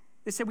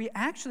 They said we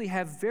actually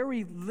have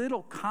very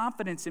little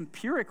confidence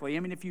empirically.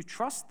 I mean, if you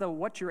trust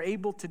what you're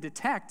able to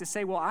detect to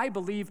say, well, I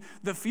believe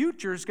the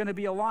future is going to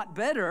be a lot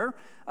better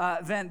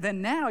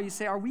than now, you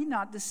say, are we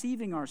not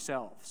deceiving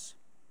ourselves?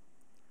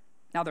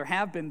 Now, there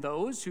have been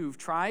those who've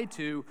tried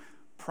to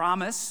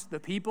promise the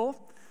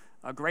people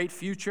a great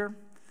future.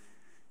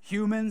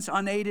 Humans,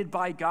 unaided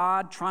by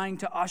God, trying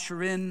to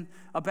usher in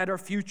a better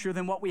future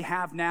than what we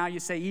have now. You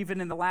say even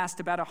in the last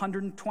about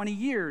 120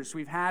 years,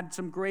 we've had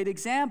some great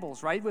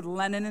examples, right? With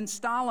Lenin and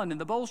Stalin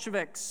and the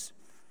Bolsheviks.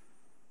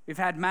 We've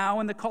had Mao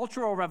and the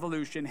Cultural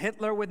Revolution,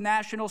 Hitler with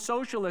National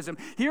Socialism.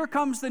 Here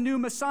comes the new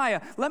Messiah.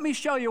 Let me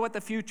show you what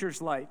the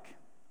future's like.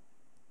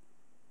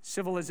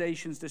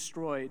 Civilizations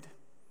destroyed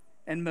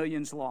and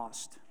millions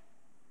lost.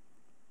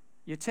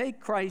 You take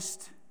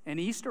Christ and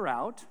Easter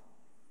out.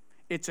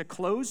 It's a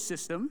closed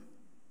system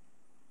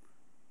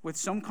with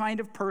some kind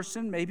of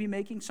person maybe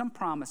making some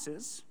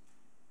promises.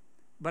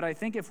 But I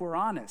think if we're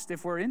honest,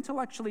 if we're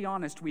intellectually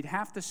honest, we'd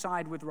have to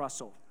side with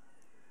Russell.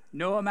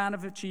 No amount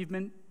of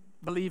achievement,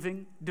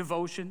 believing,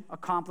 devotion,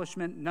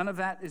 accomplishment, none of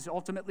that is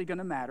ultimately going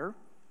to matter.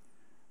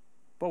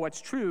 But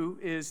what's true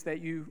is that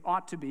you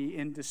ought to be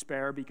in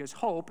despair because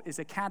hope is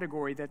a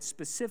category that's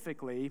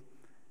specifically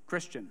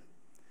Christian.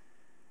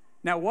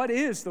 Now, what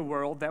is the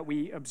world that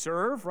we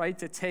observe, right?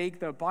 To take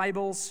the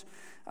Bible's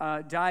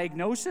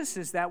diagnosis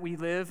is that we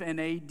live in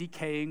a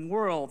decaying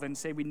world and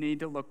say we need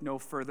to look no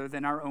further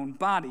than our own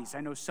bodies. I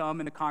know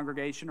some in the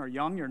congregation are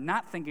young, you're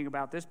not thinking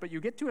about this, but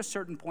you get to a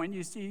certain point,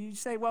 you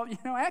say, well, you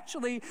know,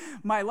 actually,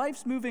 my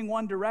life's moving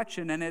one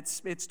direction, and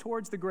it's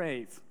towards the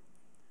grave.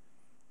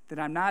 That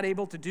I'm not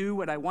able to do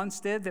what I once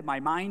did, that my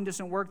mind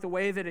doesn't work the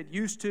way that it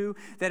used to,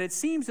 that it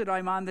seems that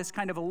I'm on this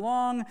kind of a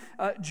long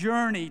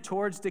journey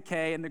towards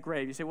decay and the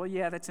grave. You say, well,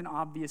 yeah, that's an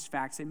obvious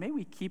fact. Say, may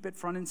we keep it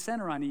front and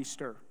center on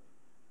Easter?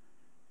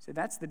 Say,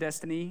 that's the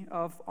destiny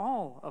of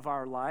all of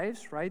our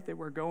lives, right? That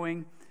we're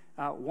going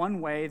one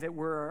way, that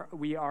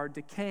we are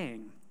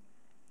decaying.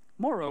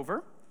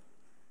 Moreover,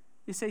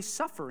 you say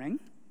suffering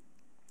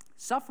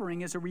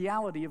is a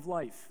reality of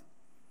life.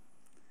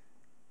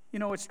 You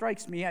know, it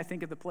strikes me, I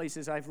think of the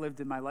places I've lived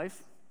in my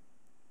life.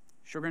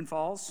 Sugar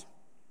Falls,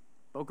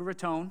 Boca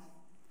Raton,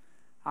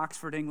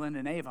 Oxford, England,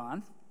 and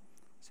Avon.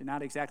 So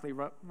not exactly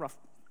rough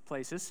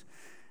places.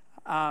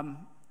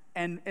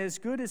 And as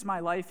good as my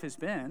life has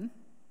been,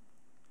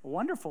 a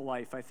wonderful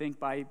life, I think,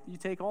 you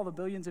take all the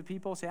billions of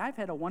people, say, I've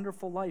had a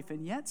wonderful life,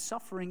 and yet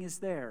suffering is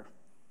there.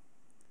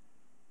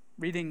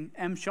 reading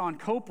M. Sean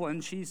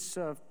Copeland. She's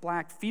a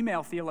black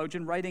female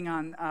theologian writing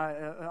on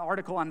an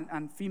article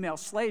on female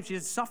slaves. She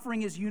says,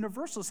 suffering is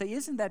universal. Say,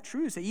 isn't that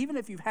true? Say, even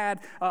if you've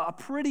had a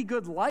pretty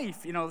good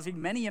life, see,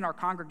 many in our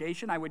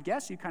congregation, I would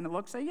guess, you kind of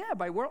look, say, yeah,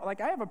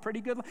 I have a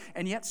pretty good life,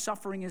 and yet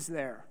suffering is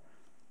there.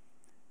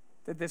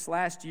 That this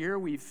last year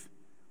we've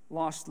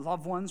lost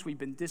loved ones, we've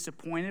been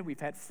disappointed, we've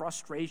had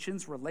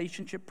frustrations,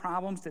 relationship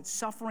problems, that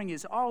suffering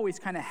is always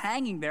kind of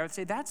hanging there. I'd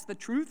say that's the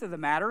truth of the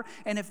matter,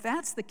 and if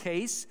that's the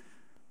case,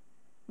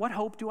 what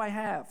hope do I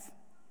have?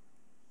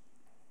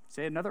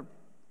 Say another,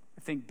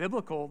 I think,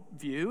 biblical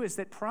view is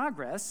that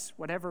progress,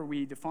 whatever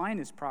we define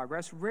as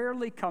progress,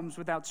 rarely comes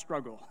without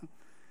struggle.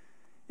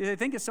 You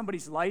think of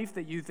somebody's life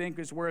that you think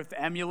is worth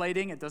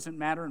emulating. It doesn't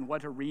matter in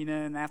what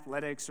arena, in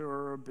athletics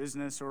or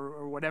business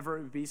or whatever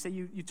it would be. Say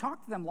you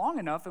talk to them long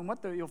enough, and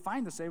you'll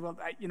find to say, well,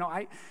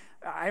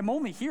 I'm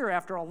only here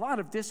after a lot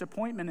of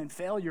disappointment and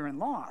failure and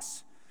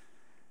loss.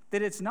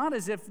 That it's not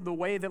as if the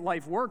way that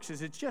life works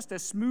is it's just a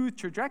smooth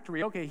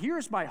trajectory. Okay,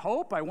 here's my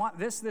hope. I want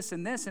this, this,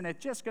 and this, and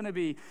it's just going to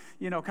be,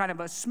 kind of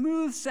a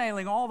smooth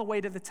sailing all the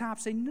way to the top.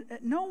 Say,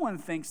 no one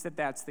thinks that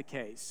that's the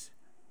case.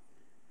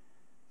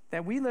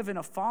 That we live in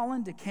a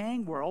fallen,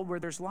 decaying world where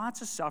there's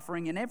lots of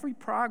suffering, and every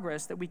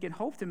progress that we can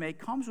hope to make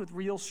comes with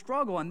real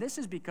struggle. And this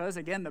is because,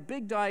 again, the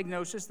big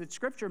diagnosis that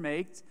Scripture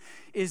makes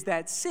is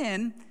that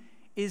sin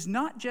is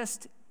not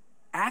just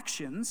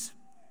actions,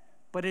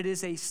 but it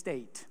is a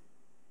state.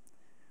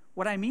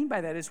 What I mean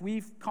by that is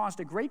we've caused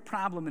a great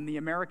problem in the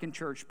American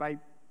church by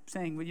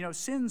saying,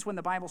 sins, when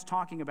the Bible's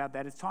talking about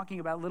that, it's talking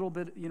about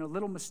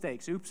little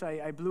mistakes. Oops,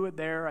 I blew it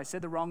there. I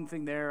said the wrong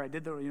thing there. I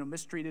did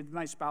mistreated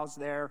my spouse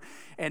there.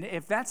 And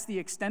if that's the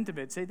extent of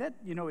it, say that,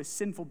 is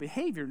sinful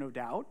behavior, no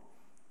doubt.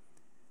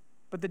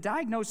 But the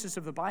diagnosis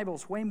of the Bible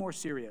is way more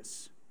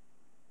serious.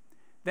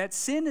 That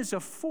sin is a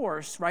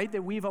force, right,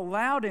 that we've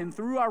allowed in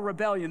through our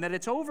rebellion, that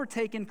it's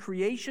overtaken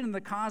creation and the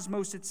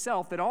cosmos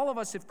itself, that all of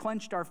us have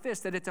clenched our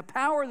fists, that it's a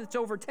power that's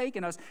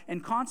overtaken us,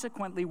 and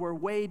consequently we're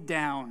weighed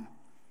down.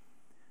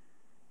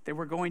 That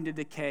we're going to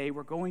decay,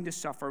 we're going to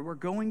suffer, we're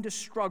going to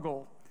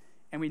struggle,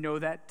 and we know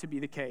that to be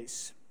the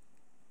case.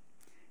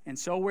 And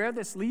so where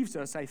this leaves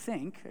us, I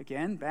think,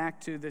 again,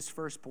 back to this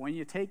first point,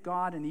 you take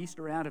God and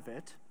Easter out of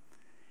it,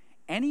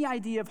 any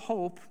idea of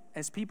hope,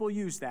 as people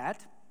use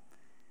that,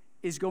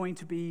 is going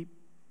to be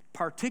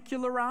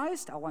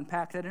particularized, I'll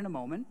unpack that in a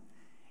moment,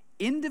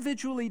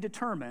 individually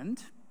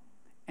determined,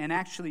 and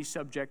actually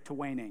subject to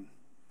waning.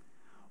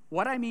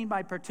 What I mean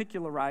by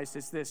particularized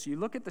is this. You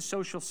look at the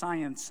social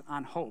science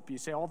on hope. You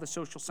say all the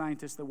social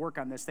scientists that work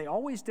on this, they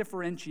always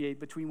differentiate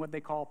between what they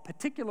call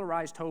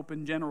particularized hope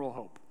and general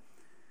hope.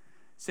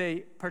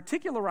 Say,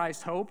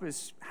 particularized hope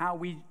is how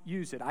we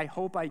use it. I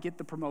hope I get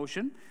the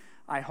promotion.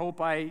 I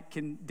hope I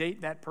can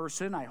date that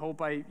person. I hope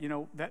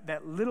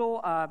that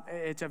little,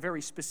 it's a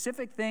very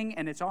specific thing,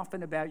 and it's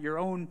often about your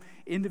own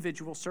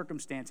individual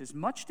circumstances.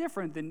 Much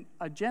different than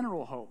a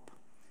general hope.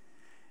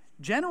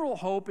 General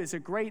hope is a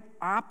great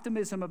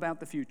optimism about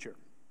the future,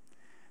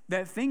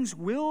 that things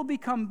will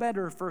become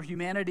better for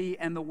humanity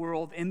and the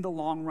world in the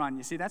long run.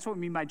 You see, that's what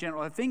we mean by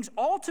general. That things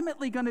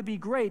ultimately going to be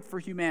great for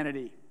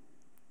humanity.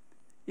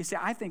 You see,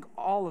 I think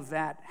all of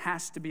that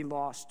has to be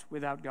lost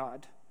without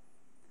God.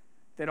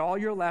 That all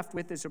you're left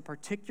with is a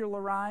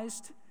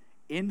particularized,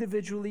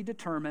 individually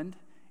determined,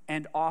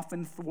 and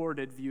often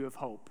thwarted view of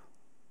hope.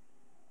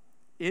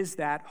 Is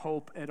that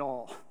hope at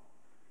all?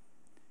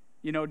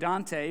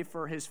 Dante,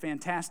 for his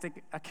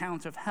fantastic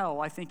account of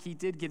hell, I think he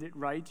did get it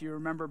right. You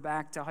remember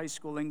back to high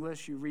school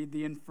English, you read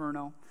the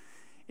Inferno.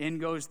 In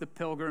goes the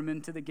pilgrim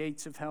into the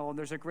gates of hell.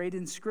 There's a great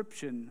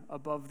inscription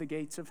above the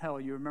gates of hell.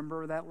 You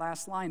remember that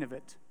last line of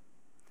it.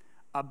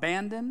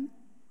 Abandon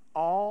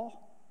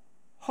all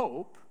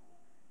hope,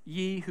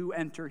 ye who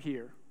enter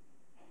here.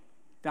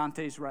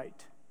 Dante's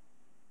right.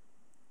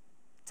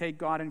 Take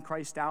God and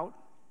Christ out.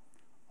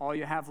 All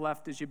you have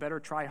left is you better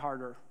try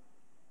harder.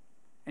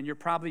 And you're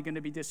probably going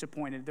to be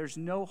disappointed. There's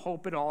no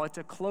hope at all. It's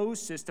a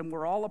closed system.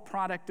 We're all a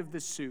product of the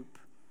soup.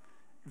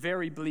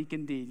 Very bleak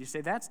indeed. You say,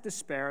 that's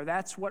despair.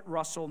 That's what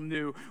Russell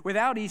knew.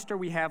 Without Easter,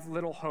 we have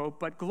little hope.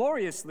 But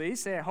gloriously,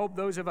 say, I hope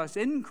those of us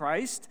in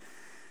Christ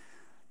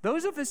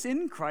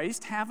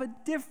have a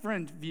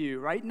different view,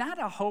 right? Not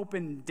a hope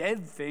in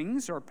dead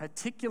things or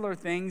particular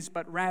things,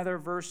 but rather,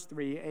 verse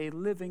 3, a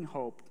living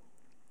hope.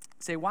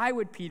 Say, why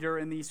would Peter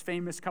in these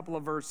famous couple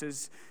of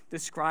verses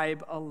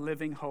describe a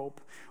living hope?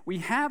 We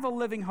have a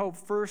living hope,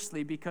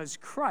 firstly, because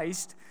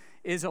Christ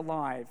is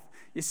alive.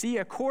 You see,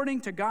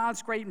 according to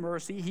God's great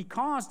mercy, he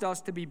caused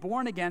us to be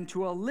born again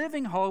to a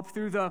living hope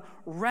through the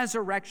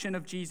resurrection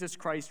of Jesus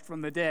Christ from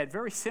the dead.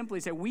 Very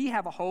simply, say, we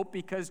have a hope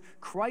because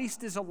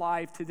Christ is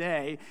alive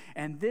today,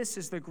 and this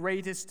is the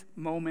greatest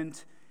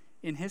moment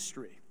in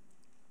history.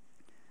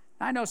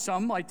 I know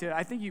some like to,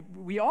 I think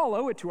we all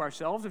owe it to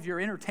ourselves, if you're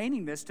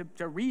entertaining this,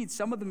 to read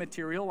some of the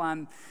material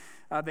on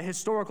the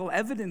historical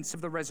evidence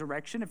of the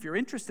resurrection, if you're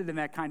interested in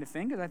that kind of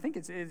thing, because I think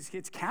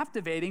it's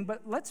captivating.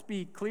 But let's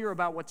be clear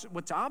about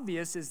what's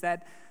obvious is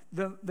that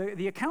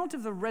the account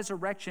of the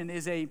resurrection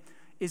is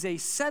a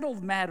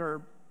settled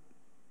matter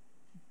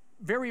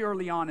very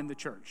early on in the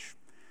church.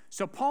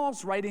 So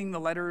Paul's writing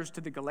the letters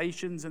to the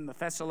Galatians and the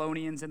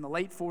Thessalonians in the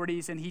late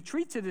 40s, and he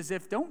treats it as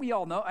if, don't we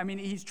all know? I mean,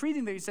 he's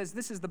treating it, he says,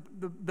 this is the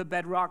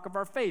bedrock of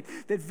our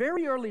faith. That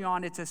very early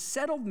on, it's a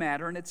settled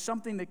matter, and it's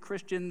something that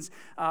Christians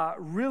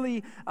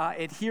really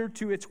adhere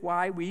to. It's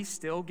why we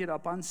still get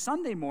up on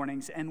Sunday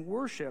mornings and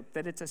worship,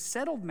 that it's a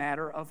settled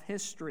matter of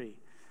history.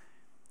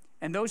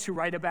 And those who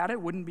write about it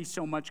wouldn't be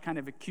so much kind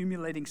of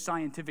accumulating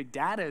scientific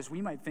data as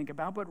we might think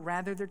about, but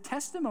rather their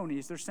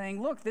testimonies. They're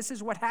saying, look, this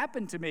is what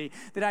happened to me,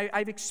 that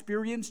I've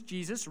experienced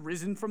Jesus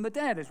risen from the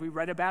dead, as we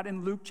read about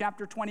in Luke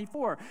chapter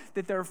 24,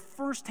 that they're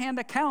firsthand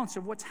accounts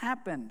of what's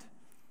happened.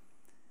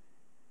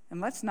 And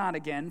let's not,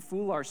 again,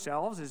 fool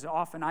ourselves, as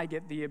often I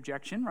get the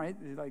objection, right,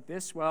 like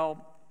this,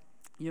 well,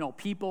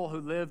 people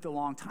who lived a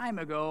long time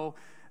ago,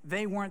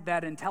 they weren't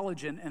that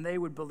intelligent and they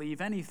would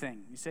believe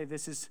anything. You say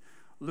this is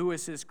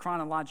Lewis's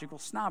chronological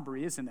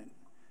snobbery, isn't it?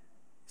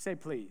 Say,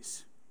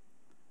 please.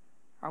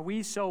 Are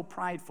we so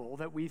prideful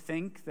that we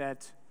think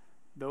that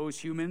those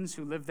humans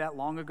who lived that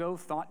long ago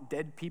thought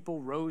dead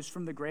people rose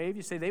from the grave?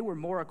 You say they were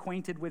more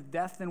acquainted with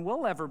death than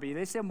we'll ever be.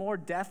 They say more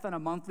death on a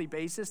monthly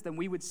basis than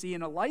we would see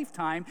in a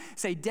lifetime.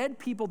 Say dead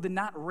people did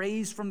not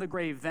raise from the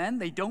grave then.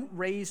 They don't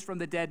raise from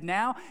the dead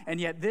now. And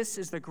yet this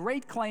is the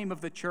great claim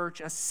of the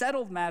church, a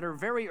settled matter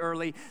very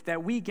early,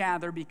 that we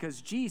gather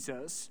because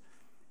Jesus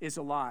is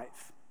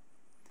alive.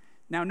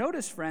 Now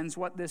notice, friends,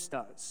 what this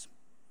does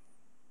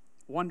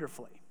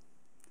wonderfully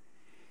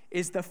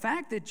is the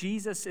fact that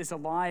Jesus is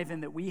alive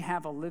and that we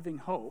have a living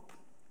hope.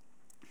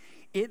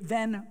 It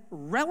then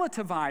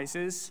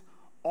relativizes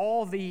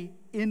all the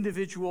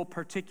individual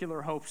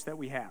particular hopes that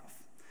we have.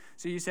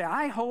 So you say,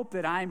 I hope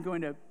that I'm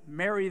going to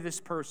marry this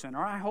person,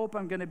 or I hope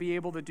I'm going to be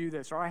able to do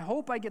this, or I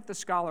hope I get the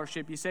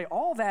scholarship. You say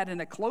all that in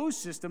a closed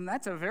system,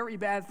 that's a very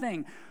bad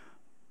thing.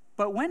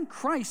 But when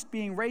Christ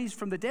being raised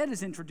from the dead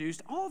is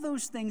introduced, all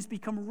those things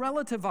become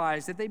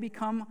relativized, that they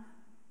become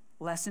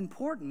less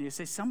important. You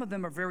say some of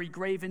them are very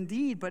grave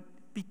indeed, but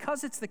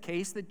because it's the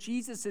case that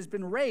Jesus has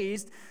been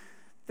raised,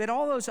 that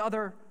all those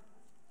other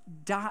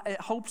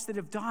hopes that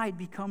have died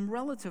become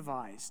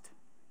relativized.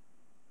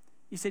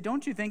 You say,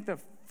 don't you think the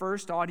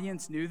first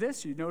audience knew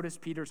this? You notice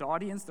Peter's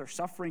audience, they're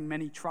suffering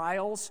many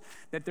trials,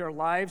 that their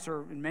lives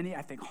are in many,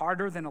 I think,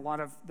 harder than a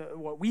lot of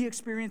what we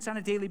experience on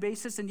a daily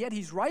basis, and yet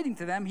he's writing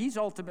to them. He's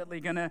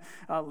ultimately going to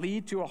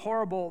lead to a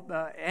horrible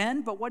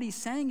end, but what he's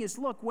saying is,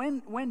 look,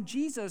 when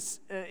Jesus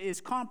is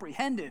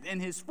comprehended in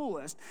his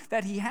fullest,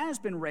 that he has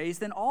been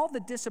raised, then all the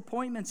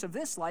disappointments of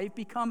this life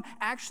become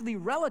actually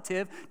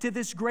relative to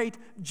this great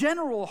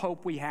general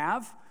hope we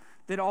have,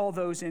 that all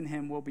those in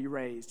him will be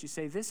raised. You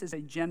say, this is a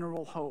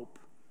general hope.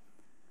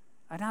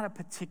 Not a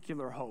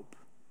particular hope,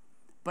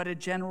 but a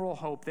general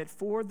hope that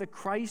for the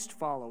Christ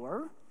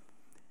follower,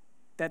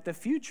 that the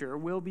future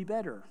will be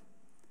better,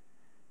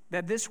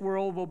 that this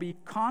world will be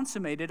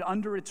consummated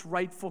under its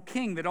rightful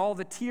king, that all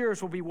the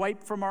tears will be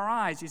wiped from our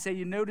eyes. You say,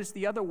 you notice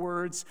the other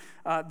words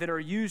that are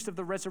used of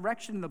the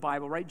resurrection in the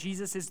Bible, right?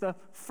 Jesus is the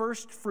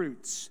first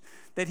fruits,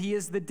 that he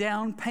is the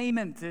down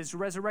payment. His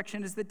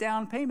resurrection is the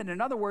down payment.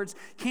 In other words,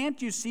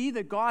 can't you see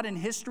that God in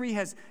history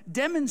has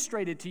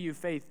demonstrated to you,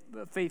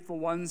 faithful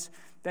ones,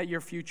 that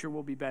your future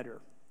will be better?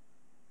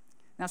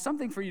 Now,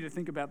 something for you to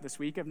think about this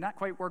week. I've not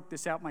quite worked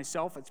this out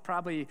myself. It's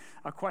probably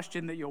a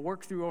question that you'll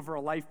work through over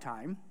a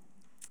lifetime.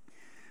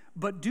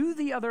 But do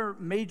the other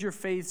major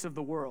faiths of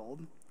the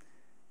world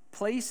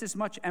place as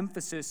much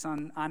emphasis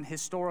on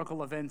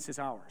historical events as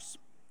ours?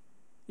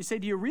 You say,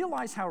 do you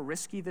realize how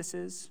risky this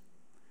is?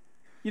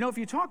 If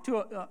you talk to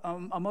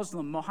a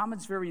Muslim,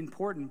 Muhammad's very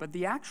important, but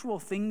the actual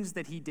things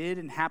that he did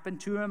and happened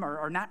to him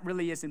are not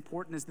really as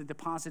important as the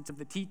deposits of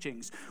the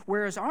teachings.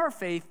 Whereas our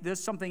faith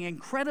does something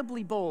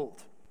incredibly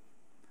bold,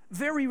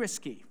 very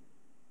risky.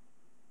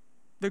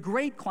 The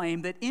great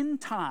claim that in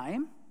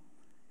time,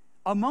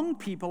 among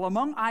people,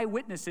 among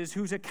eyewitnesses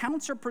whose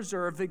accounts are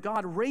preserved, that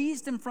God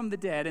raised him from the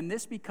dead, and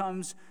this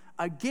becomes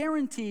a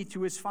guarantee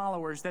to his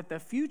followers that the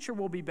future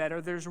will be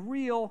better. There's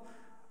real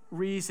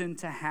reason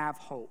to have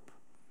hope.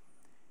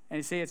 And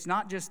you say it's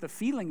not just the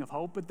feeling of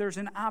hope, but there's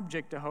an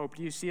object to hope.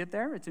 Do you see it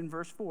there? It's in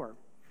verse 4.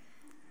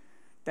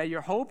 That your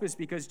hope is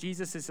because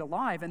Jesus is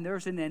alive, and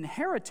there's an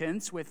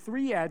inheritance with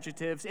three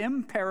adjectives: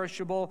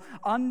 imperishable,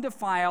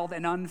 undefiled,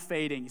 and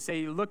unfading. You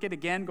say, you look at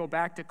again, go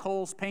back to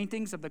Cole's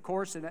paintings of the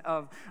course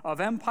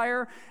of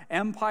empire.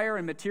 Empire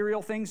and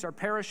material things are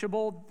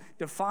perishable,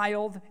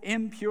 defiled,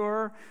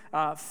 impure,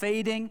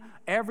 fading.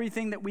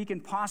 Everything that we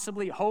can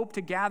possibly hope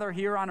to gather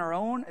here on our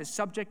own is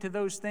subject to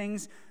those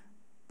things.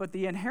 But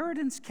the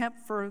inheritance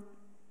kept for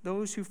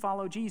those who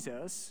follow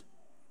Jesus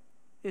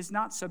is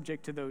not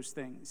subject to those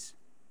things.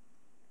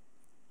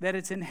 That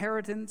it's an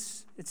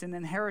inheritance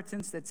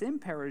that's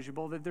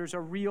imperishable, that there's a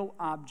real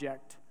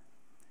object,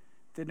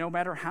 that no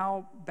matter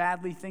how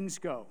badly things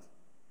go,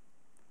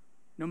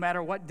 no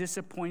matter what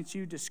disappoints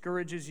you,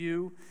 discourages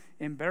you,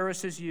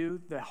 embarrasses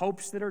you, the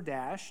hopes that are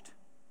dashed,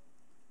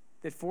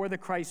 that for the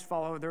Christ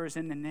follower there is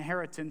an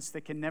inheritance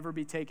that can never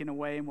be taken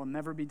away and will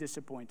never be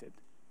disappointed.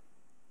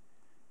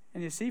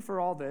 And you see, for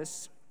all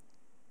this,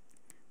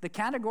 The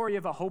category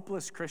of a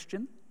hopeless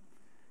Christian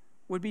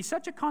would be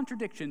such a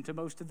contradiction to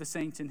most of the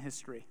saints in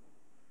history.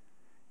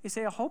 You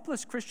say a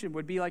hopeless Christian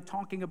would be like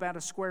talking about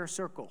a square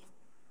circle.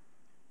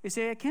 You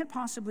say it can't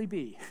possibly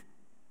be.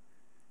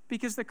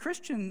 Because the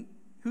Christian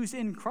who's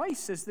in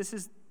Christ says this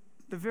is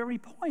the very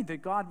point,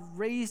 that God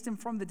raised him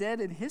from the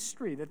dead in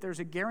history, that there's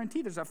a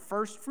guarantee, there's a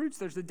first fruits,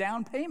 there's a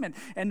down payment.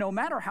 And no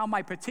matter how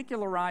my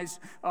particularized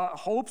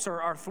hopes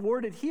are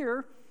thwarted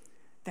here,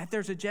 that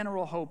there's a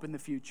general hope in the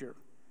future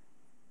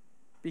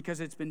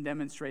because it's been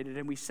demonstrated,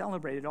 and we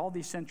celebrated all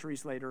these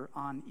centuries later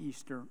on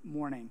Easter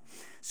morning.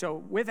 So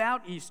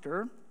without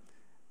Easter,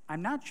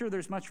 I'm not sure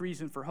there's much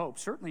reason for hope,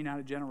 certainly not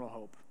a general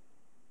hope.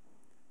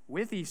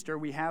 With Easter,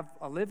 we have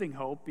a living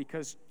hope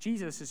because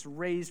Jesus is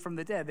raised from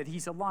the dead, that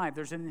he's alive.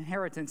 There's an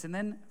inheritance. And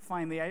then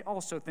finally, I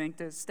also think,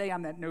 to stay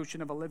on that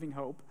notion of a living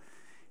hope,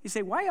 you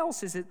say, why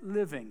else is it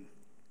living?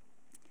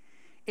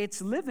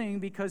 It's living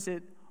because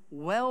it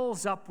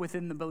wells up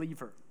within the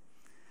believer.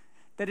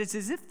 That it's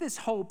as if this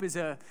hope is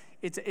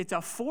it's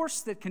a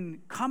force that can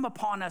come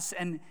upon us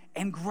and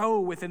grow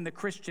within the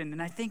Christian.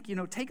 And I think,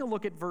 take a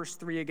look at verse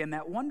 3 again,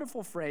 that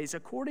wonderful phrase,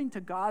 according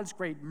to God's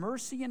great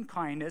mercy and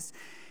kindness,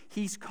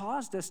 he's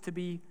caused us to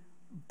be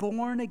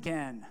born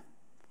again.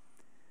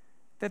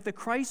 That the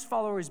Christ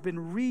follower has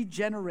been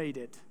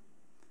regenerated.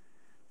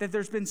 That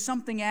there's been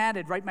something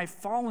added, right? My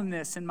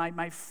fallenness and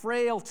my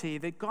frailty,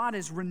 that God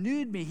has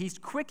renewed me, he's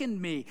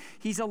quickened me,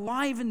 he's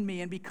alivened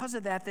me, and because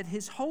of that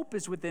his hope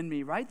is within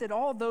me, right? That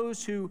all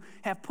those who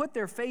have put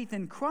their faith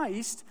in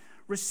Christ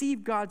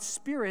receive God's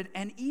Spirit,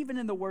 and even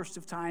in the worst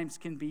of times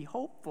can be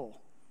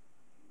hopeful.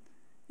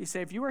 You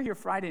say, if you were here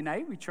Friday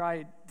night, we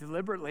tried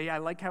deliberately, I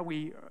like how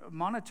we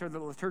monitor the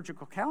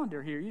liturgical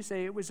calendar here. You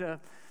say it was a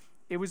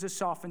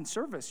softened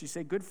service. You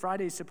say Good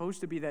Friday is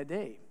supposed to be that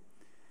day.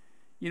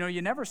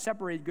 You never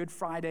separate Good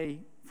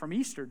Friday from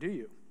Easter, do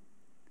you?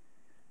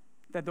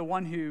 That the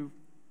one who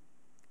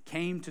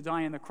came to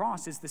die on the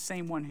cross is the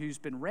same one who's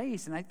been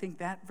raised. And I think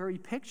that very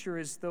picture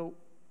is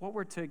what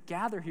we're to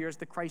gather here as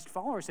the Christ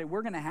followers. Say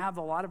we're going to have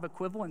a lot of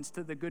equivalents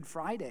to the Good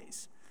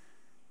Fridays.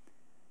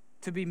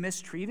 To be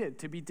mistreated,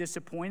 to be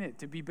disappointed,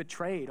 to be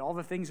betrayed, all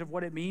the things of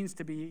what it means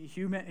to be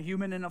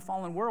human in a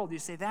fallen world. You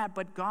say that,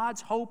 but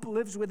God's hope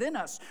lives within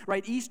us,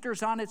 right?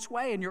 Easter's on its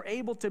way, and you're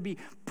able to be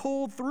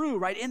pulled through,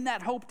 right? In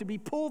that hope, to be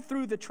pulled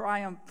through the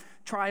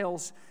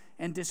trials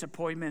and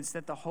disappointments,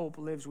 that the hope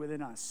lives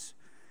within us.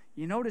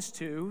 You notice,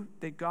 too,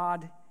 that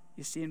God,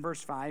 you see in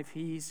verse 5,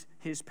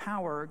 his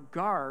power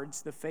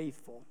guards the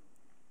faithful.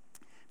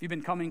 If you've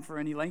been coming for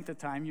any length of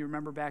time, you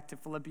remember back to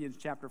Philippians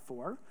chapter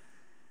 4.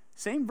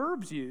 Same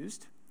verbs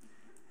used,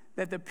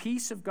 that the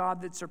peace of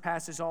God that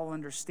surpasses all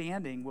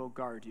understanding will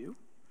guard you.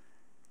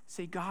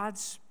 See,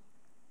 God's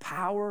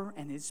power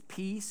and his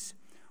peace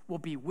will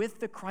be with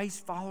the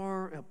Christ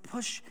follower. It'll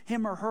push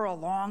him or her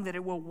along, that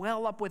it will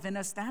well up within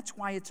us. That's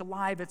why it's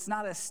alive. It's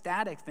not a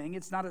static thing.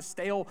 It's not a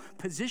stale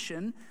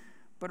position,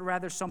 but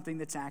rather something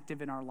that's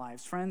active in our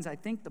lives. Friends, I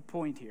think the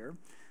point here,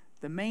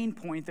 the main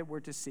point that we're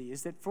to see,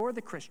 is that for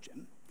the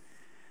Christian,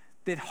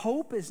 that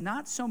hope is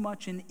not so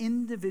much an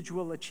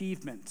individual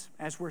achievement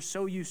as we're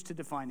so used to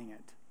defining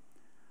it,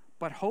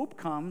 but hope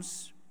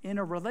comes in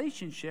a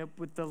relationship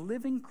with the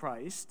living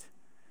Christ,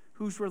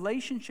 whose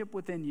relationship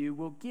within you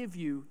will give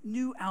you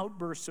new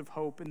outbursts of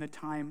hope in the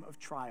time of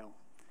trial.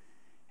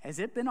 Has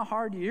it been a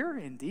hard year?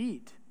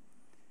 Indeed.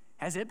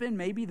 Has it been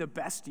maybe the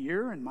best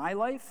year in my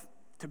life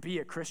to be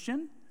a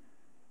Christian?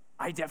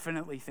 I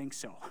definitely think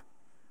so.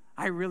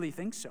 I really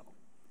think so.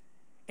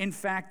 In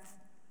fact,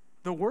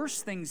 the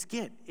worse things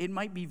get, it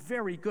might be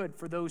very good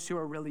for those who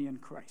are really in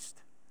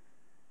Christ.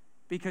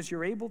 Because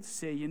you're able to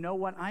say, you know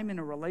what, I'm in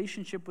a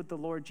relationship with the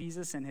Lord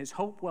Jesus, and his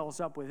hope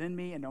wells up within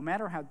me, and no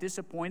matter how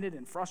disappointed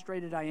and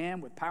frustrated I am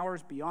with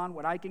powers beyond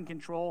what I can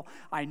control,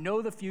 I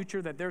know the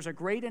future, that there's a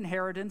great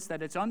inheritance,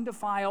 that it's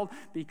undefiled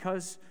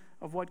because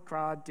of what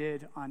God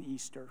did on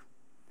Easter.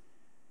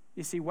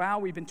 You see, while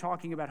we've been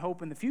talking about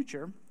hope in the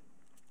future,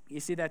 you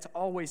see that's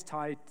always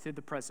tied to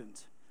the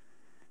present.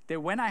 That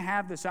when I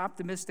have this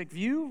optimistic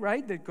view,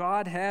 right, that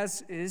God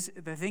is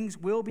the things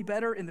will be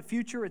better in the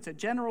future, it's a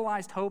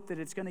generalized hope that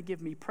it's going to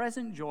give me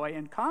present joy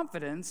and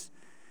confidence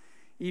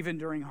even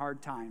during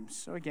hard times.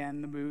 So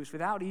again, the moves.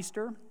 Without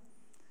Easter,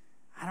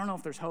 I don't know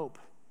if there's hope.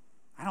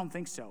 I don't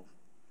think so.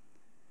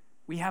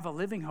 We have a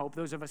living hope,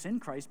 those of us in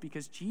Christ,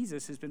 because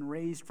Jesus has been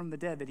raised from the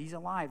dead, that he's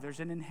alive. There's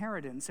an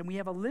inheritance. And we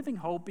have a living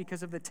hope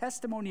because of the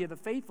testimony of the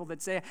faithful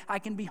that say, I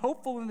can be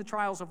hopeful in the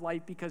trials of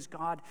life because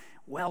God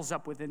wells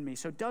up within me.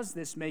 So does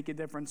this make a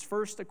difference?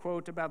 First, a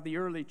quote about the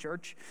early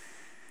church.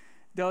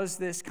 Does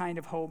this kind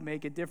of hope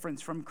make a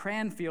difference? From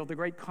Cranfield, the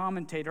great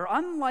commentator,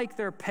 unlike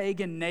their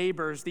pagan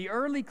neighbors, the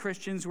early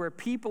Christians were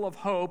people of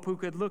hope who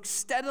could look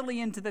steadily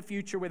into the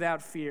future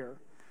without fear.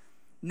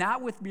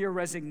 Not with mere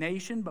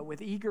resignation, but with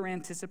eager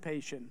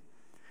anticipation.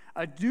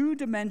 A due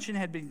dimension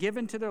had been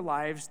given to their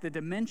lives, the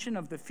dimension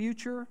of the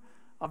future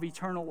of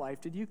eternal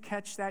life. Did you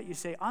catch that? You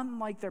say,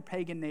 unlike their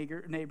pagan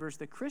neighbors,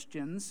 the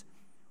Christians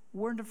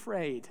weren't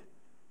afraid.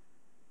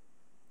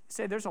 You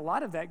say, there's a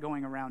lot of that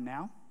going around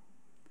now.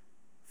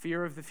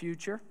 fear of the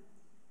future.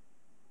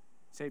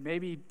 Say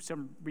maybe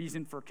some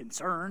reason for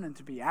concern and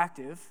to be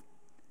active.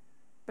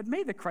 But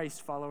may the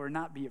Christ follower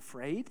not be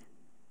afraid.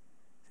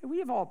 Say,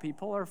 we of all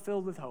people are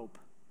filled with hope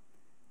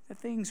that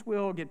things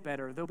will get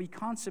better. They'll be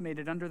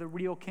consummated under the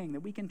real King, that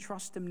we can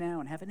trust him now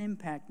and have an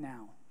impact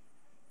now.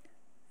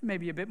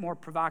 Maybe a bit more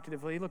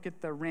provocatively, look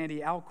at the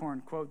Randy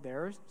Alcorn quote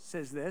there. It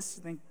says this,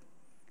 I think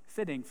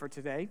fitting for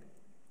today.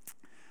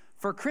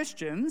 For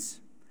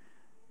Christians,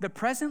 the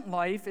present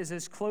life is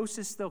as close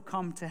as they'll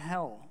come to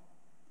hell.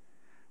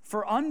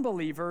 For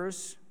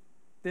unbelievers,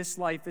 this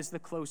life is the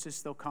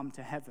closest they'll come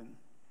to heaven.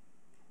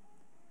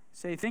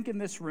 Say, think in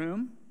this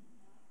room,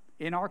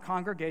 in our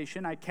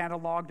congregation, I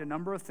cataloged a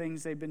number of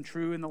things. They've been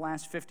true in the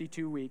last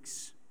 52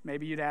 weeks.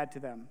 Maybe you'd add to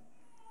them.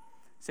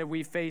 So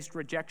we faced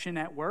rejection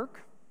at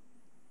work.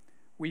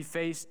 We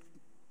faced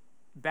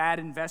bad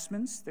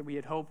investments that we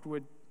had hoped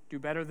would do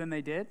better than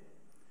they did.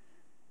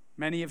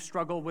 Many have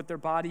struggled with their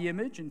body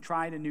image and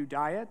tried a new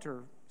diet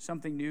or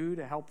something new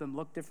to help them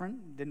look different.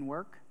 It didn't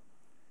work.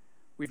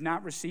 We've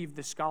not received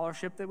the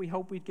scholarship that we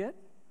hoped we'd get.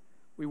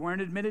 We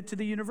weren't admitted to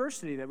the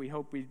university that we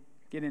hoped we'd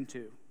get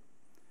into.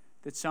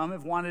 That some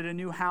have wanted a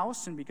new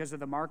house, and because of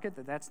the market,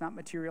 that's not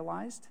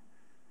materialized.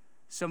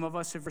 Some of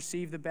us have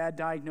received a bad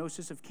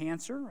diagnosis of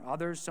cancer.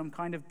 Others, some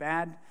kind of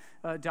bad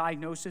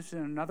diagnosis in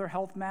another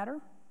health matter.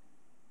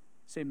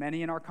 Say,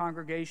 many in our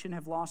congregation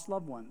have lost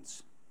loved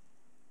ones.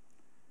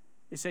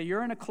 You say,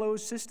 you're in a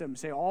closed system.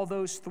 Say, all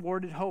those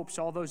thwarted hopes,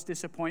 all those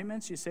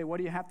disappointments. You say, what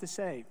do you have to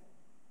say?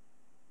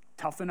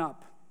 Toughen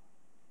up.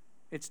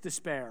 It's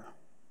despair.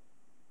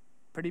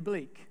 Pretty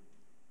bleak.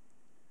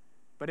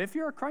 But if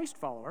you're a Christ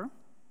follower,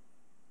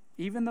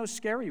 even those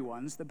scary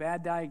ones, the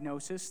bad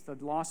diagnosis, the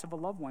loss of a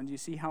loved one, you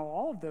see how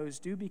all of those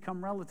do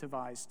become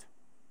relativized.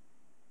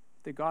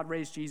 That God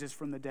raised Jesus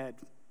from the dead,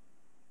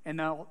 and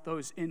now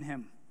those in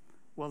him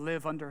will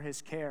live under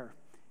his care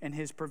and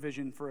his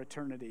provision for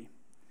eternity.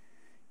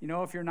 You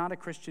know, if you're not a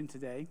Christian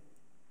today,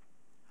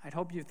 I'd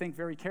hope you think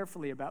very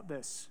carefully about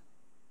this.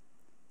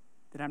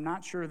 That I'm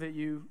not sure that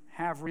you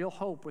have real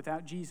hope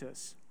without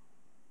Jesus.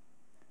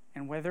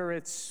 And whether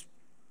it's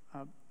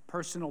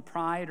personal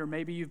pride, or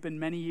maybe you've been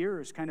many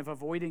years kind of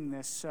avoiding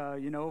this,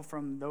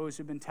 from those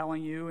who've been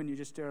telling you and you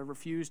just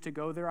refuse to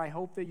go there, I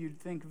hope that you'd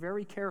think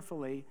very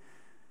carefully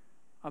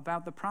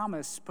about the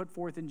promise put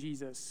forth in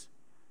Jesus.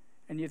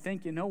 And you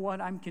think, you know what,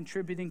 I'm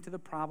contributing to the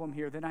problem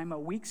here, that I'm a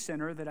weak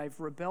sinner, that I've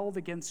rebelled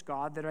against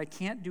God, that I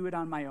can't do it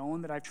on my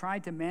own, that I've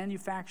tried to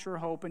manufacture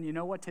hope, and you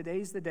know what,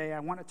 today's the day I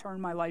want to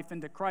turn my life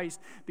into Christ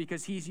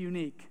because he's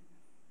unique.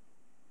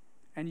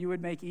 And you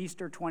would make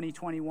Easter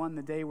 2021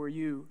 the day where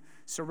you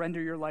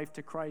surrender your life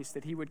to Christ,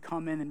 that he would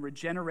come in and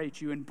regenerate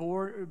you and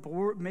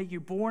make you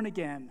born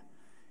again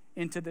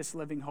into this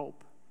living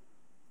hope.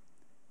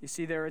 You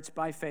see there, it's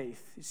by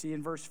faith. You see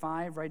in verse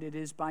 5, right, it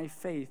is by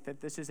faith that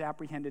this is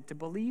apprehended, to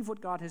believe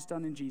what God has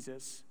done in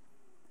Jesus,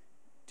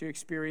 to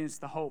experience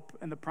the hope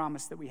and the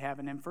promise that we have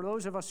in him. For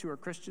those of us who are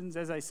Christians,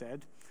 as I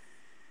said,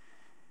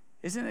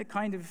 isn't it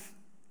kind of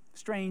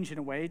strange in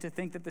a way to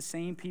think that the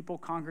same people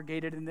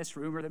congregated in this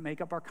room or that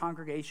make up our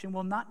congregation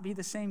will not be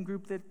the same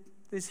group that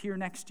is here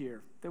next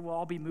year, that will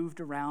all be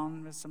moved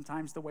around,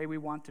 sometimes the way we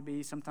want to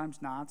be,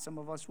 sometimes not. Some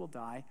of us will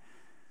die.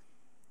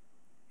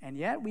 And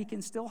yet we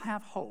can still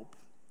have hope.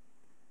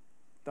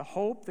 The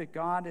hope that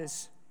God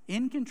is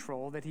in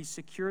control, that he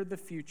secured the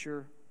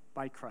future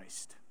by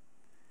Christ.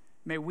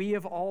 May we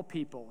of all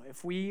people,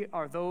 if we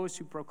are those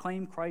who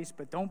proclaim Christ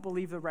but don't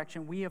believe the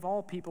resurrection, we of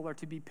all people are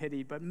to be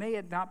pitied. But may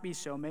it not be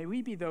so. May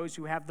we be those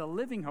who have the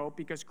living hope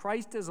because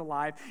Christ is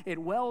alive. It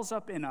wells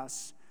up in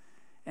us.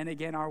 And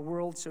again, our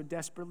world so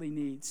desperately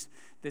needs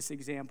this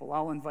example.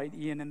 I'll invite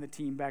Ian and the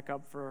team back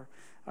up for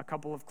a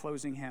couple of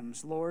closing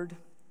hymns. Lord,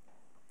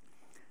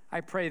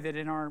 I pray that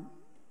in our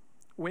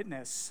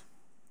witness,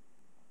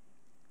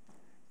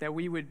 that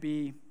we would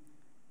be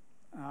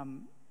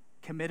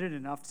committed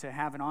enough to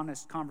have an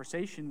honest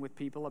conversation with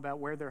people about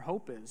where their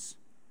hope is.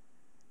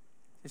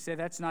 To say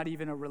that's not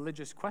even a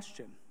religious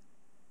question.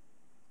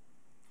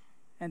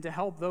 And to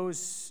help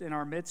those in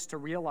our midst to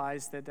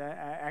realize that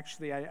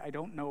actually I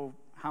don't know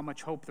how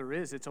much hope there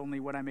is. It's only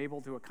what I'm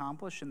able to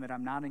accomplish, and that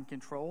I'm not in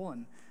control,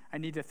 and I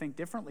need to think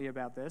differently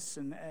about this.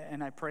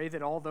 And I pray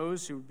that all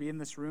those who would be in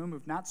this room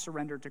who've not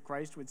surrendered to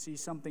Christ would see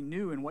something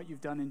new in what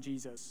you've done in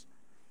Jesus.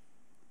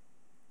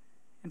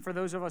 And for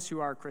those of us who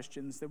are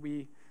Christians, that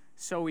we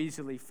so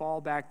easily fall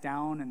back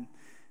down and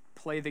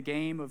play the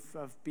game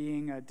of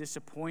being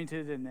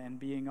disappointed and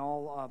being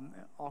all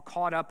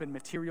caught up in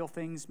material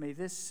things, may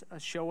this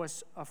show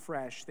us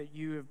afresh that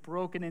you have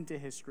broken into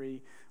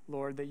history,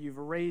 Lord, that you've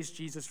raised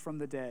Jesus from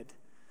the dead,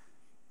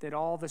 that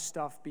all the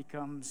stuff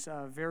becomes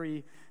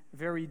very,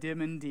 very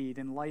dim indeed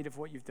in light of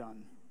what you've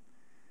done.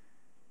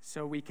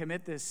 So we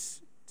commit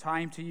this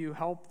time to you.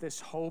 Help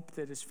this hope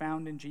that is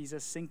found in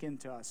Jesus sink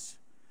into us.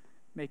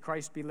 May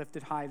Christ be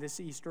lifted high this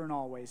Easter and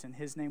always. In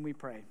his name we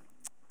pray.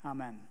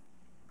 Amen.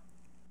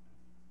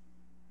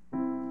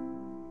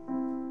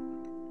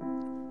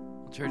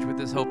 Well, church, with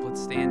this hope,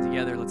 let's stand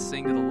together. Let's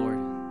sing to the Lord.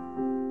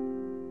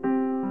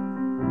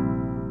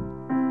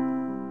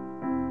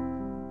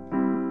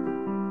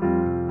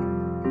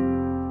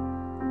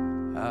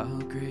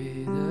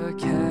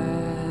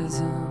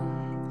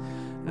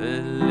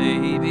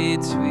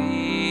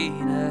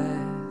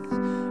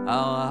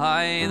 how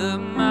high the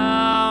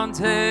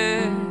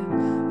mountain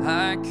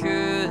I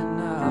could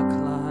not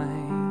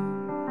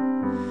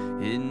climb.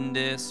 In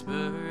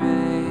desperation,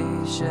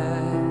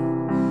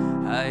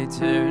 I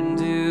turned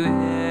to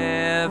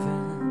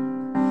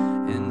heaven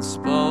and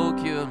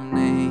spoke your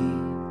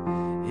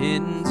name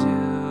into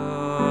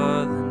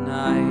the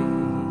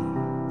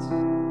night.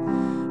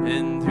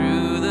 And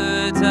through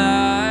the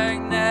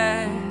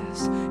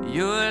darkness,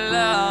 your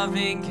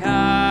loving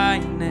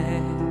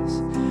kindness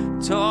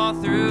tore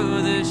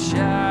through the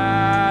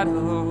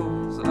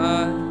shadows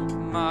of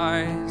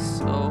my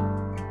soul.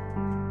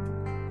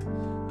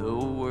 The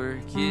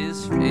work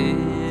is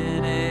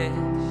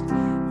finished,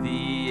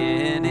 the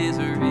end is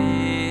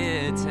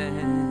written.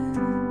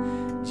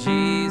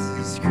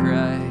 Jesus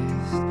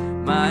Christ,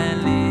 my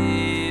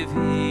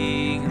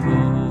living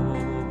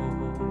hope.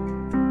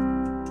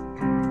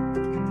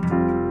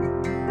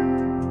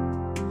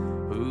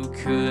 Who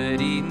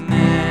could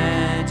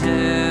imagine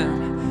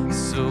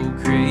so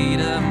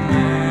great a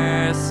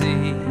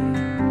mercy?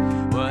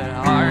 What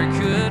heart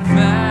could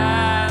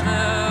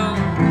fathom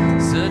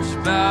such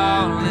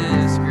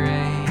boundless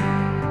grace?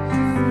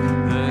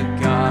 The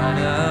God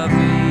of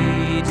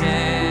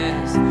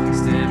ages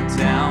stepped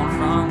down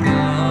from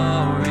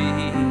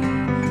glory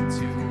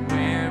to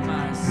wear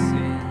my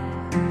sin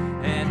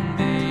and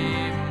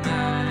bear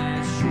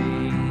my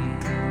shame.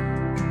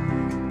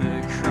 The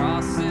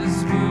cross is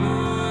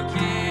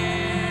spoken,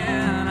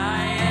 I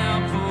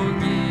am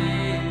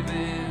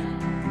forgiven.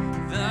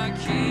 The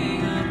King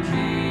of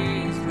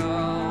Kings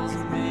calls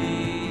me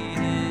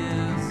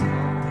his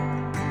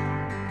own.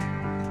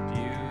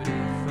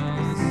 Beautiful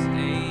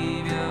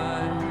Savior,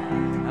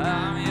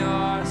 I'm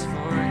yours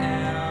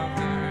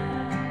forever.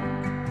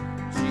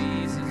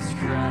 Jesus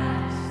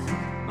Christ,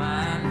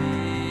 my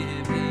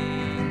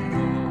living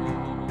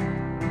hope.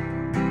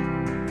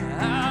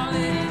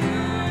 Hallelujah,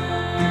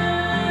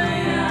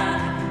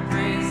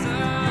 praise the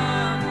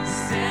Lord,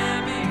 set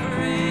me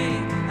free.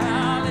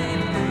 Hallelujah,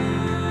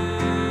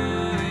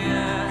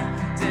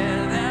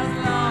 death has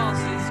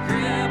lost its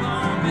grip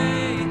on me.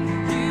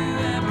 You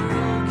have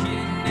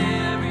broken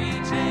every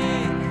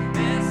chain.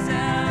 There's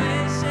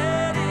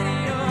salvation in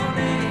your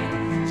name,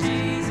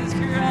 Jesus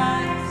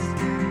Christ,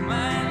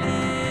 my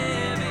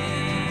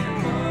living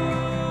hope.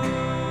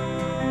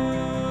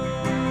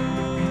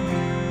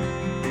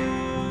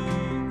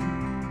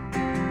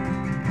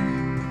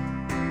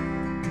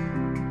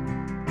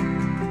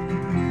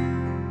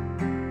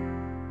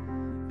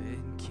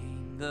 Then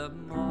came the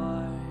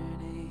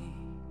morning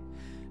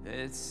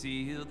that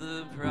sealed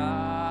the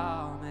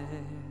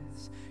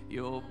promise.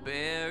 Your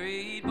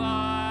buried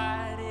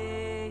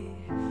body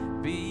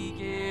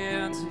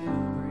began to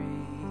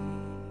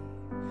breathe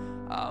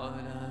out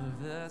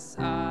of the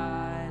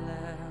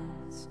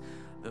silence.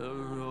 The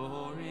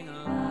roaring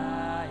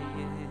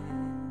lion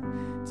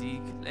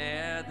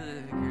declared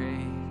the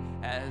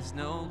grave has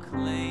no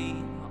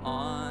claim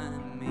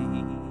on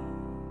me.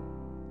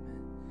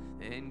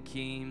 Then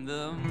came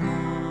the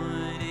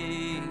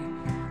morning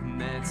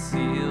that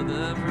sealed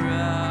the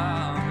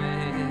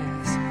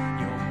promise.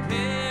 Your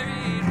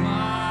buried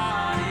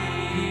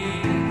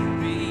body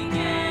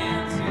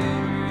began to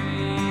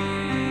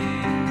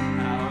breathe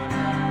out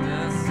of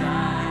the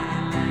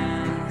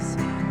silence.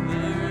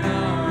 The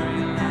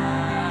roaring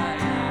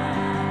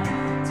lion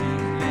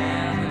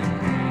declared the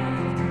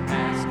grave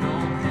has no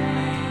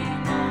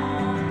claim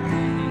on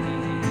me.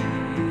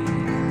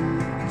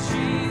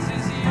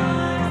 Jesus,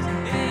 yours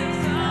is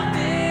the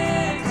victory.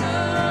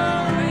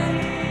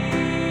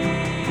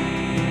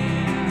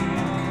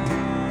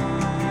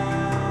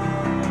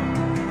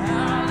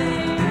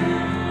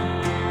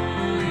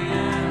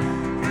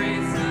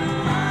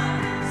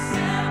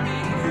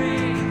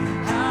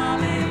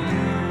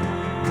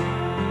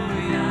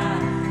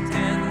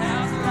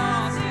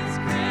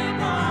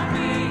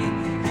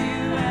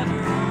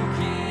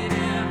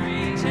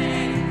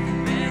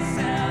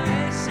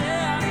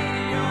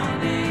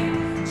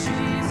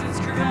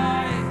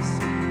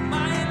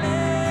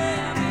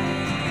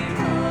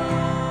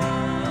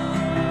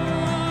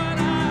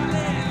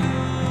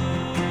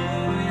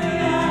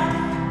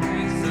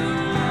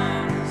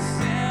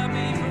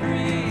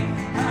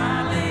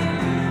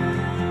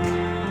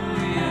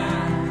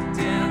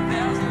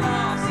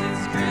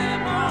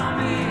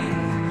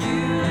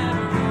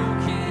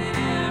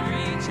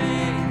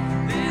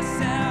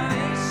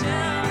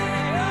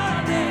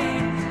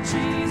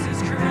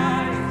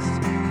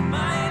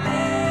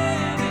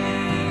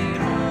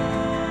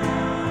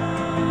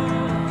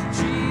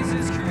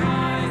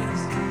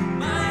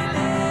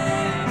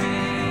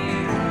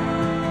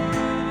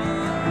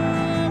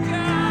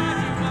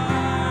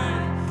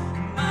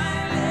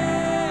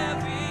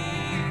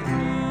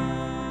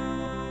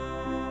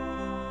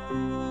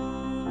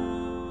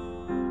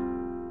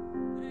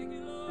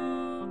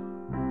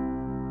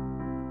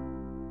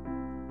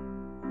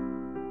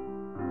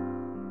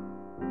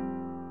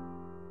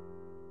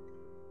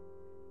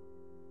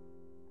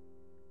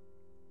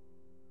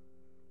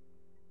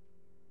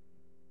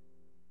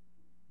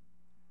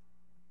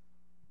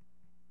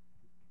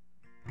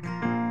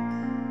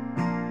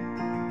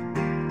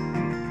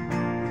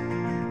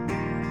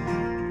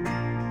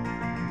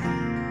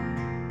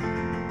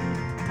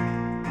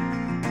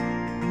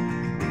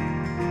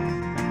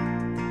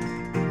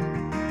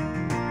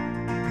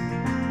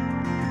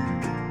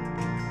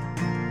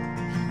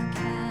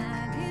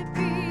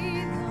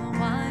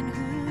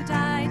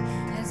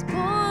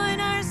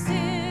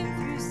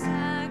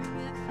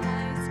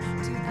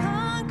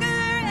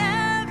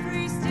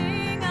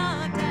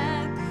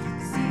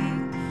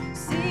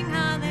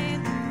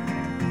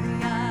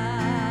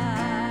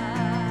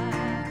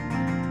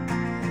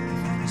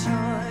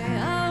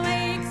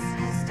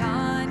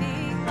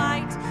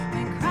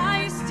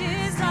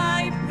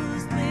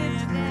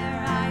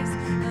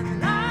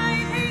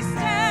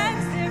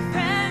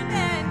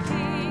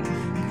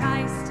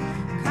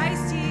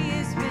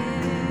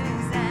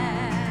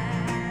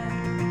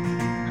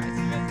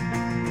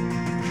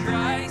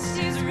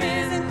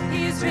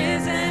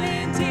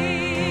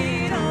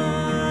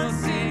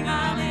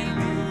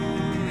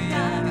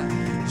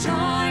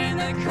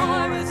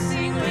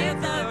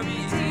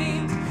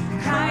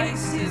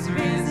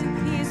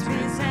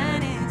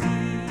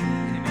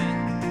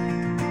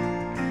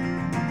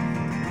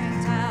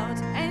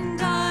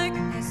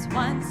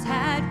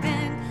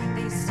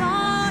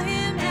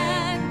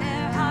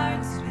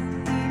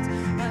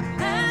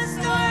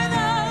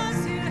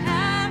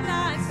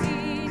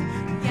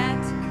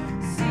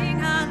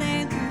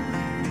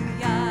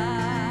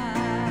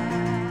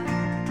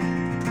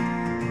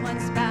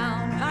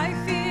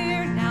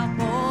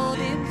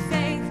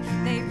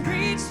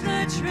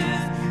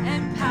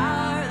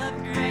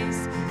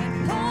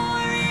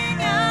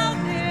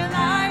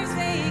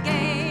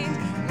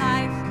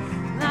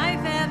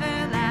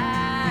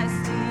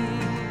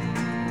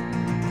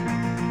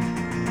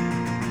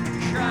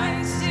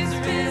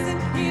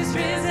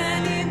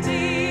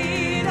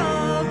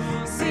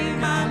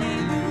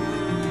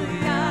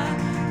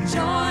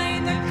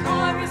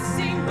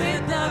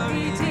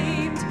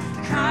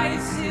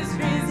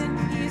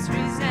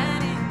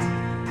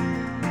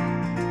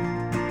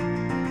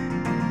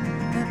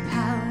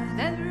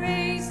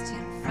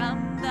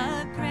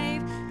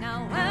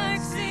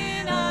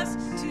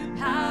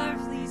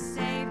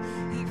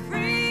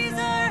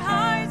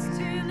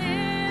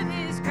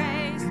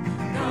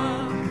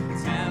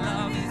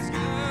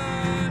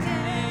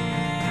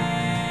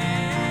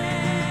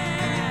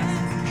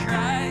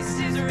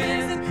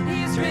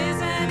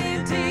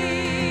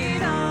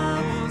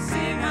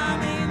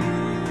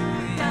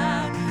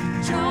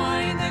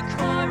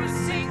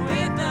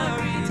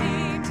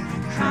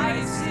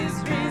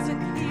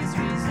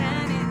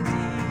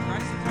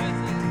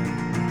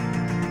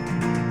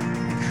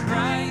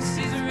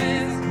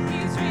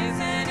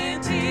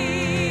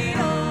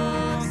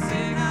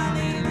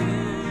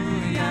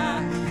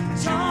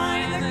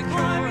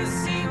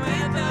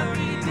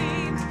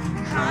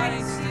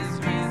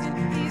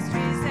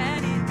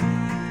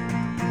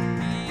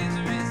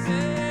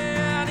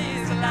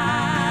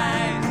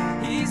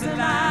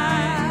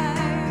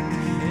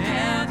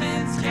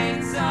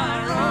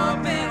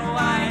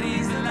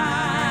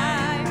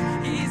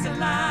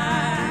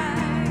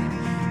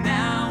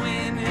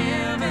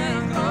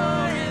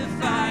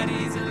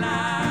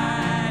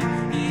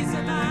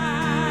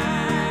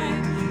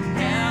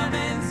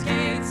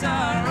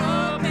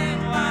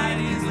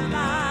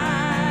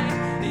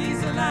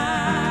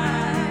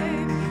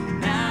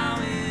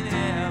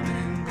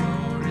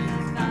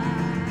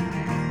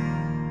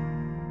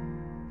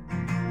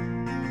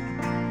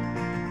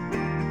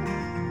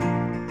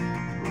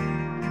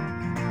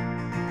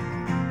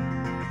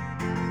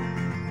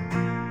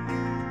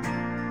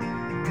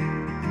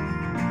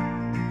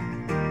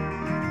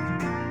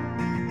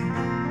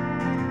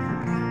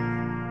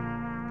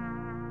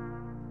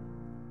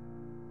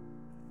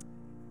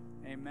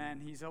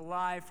 he's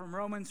alive. From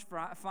Romans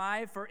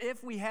 5, for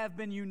if we have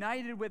been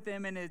united with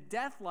him in a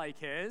death like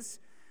his,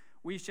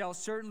 we shall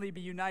certainly be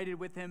united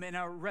with him in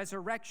a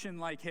resurrection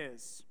like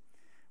his.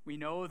 We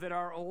know that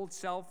our old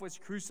self was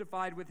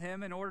crucified with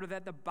him in order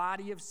that the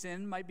body of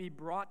sin might be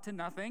brought to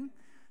nothing,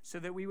 so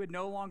that we would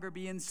no longer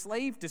be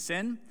enslaved to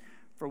sin.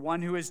 For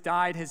one who has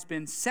died has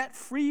been set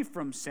free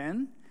from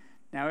sin.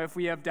 Now, if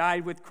we have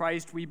died with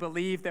Christ, we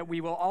believe that we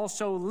will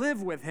also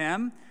live with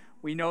him.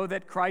 We know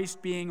that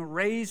Christ, being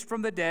raised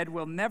from the dead,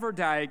 will never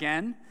die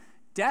again.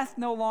 Death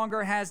no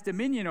longer has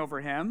dominion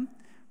over him.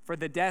 For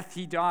the death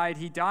he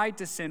died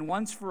to sin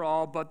once for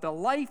all, but the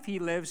life he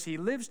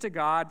lives to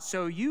God.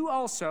 So you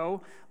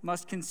also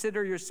must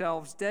consider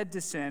yourselves dead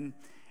to sin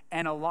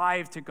and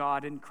alive to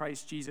God in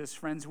Christ Jesus.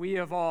 Friends, we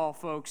of all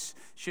folks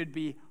should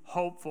be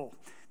hopeful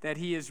that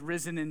he is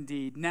risen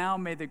indeed. Now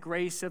may the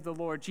grace of the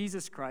Lord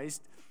Jesus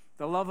Christ,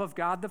 the love of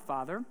God the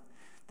Father,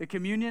 the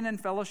communion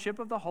and fellowship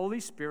of the Holy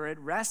Spirit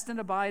rest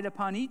and abide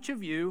upon each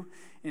of you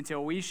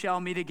until we shall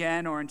meet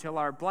again, or until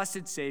our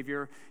blessed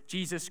Savior,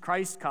 Jesus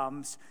Christ,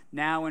 comes,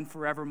 now and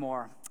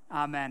forevermore.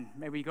 Amen.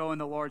 May we go in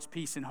the Lord's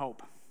peace and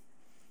hope.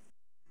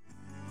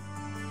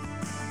 Come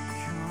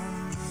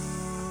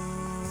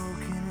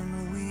broken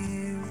and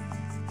weary,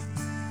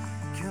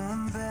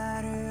 come back.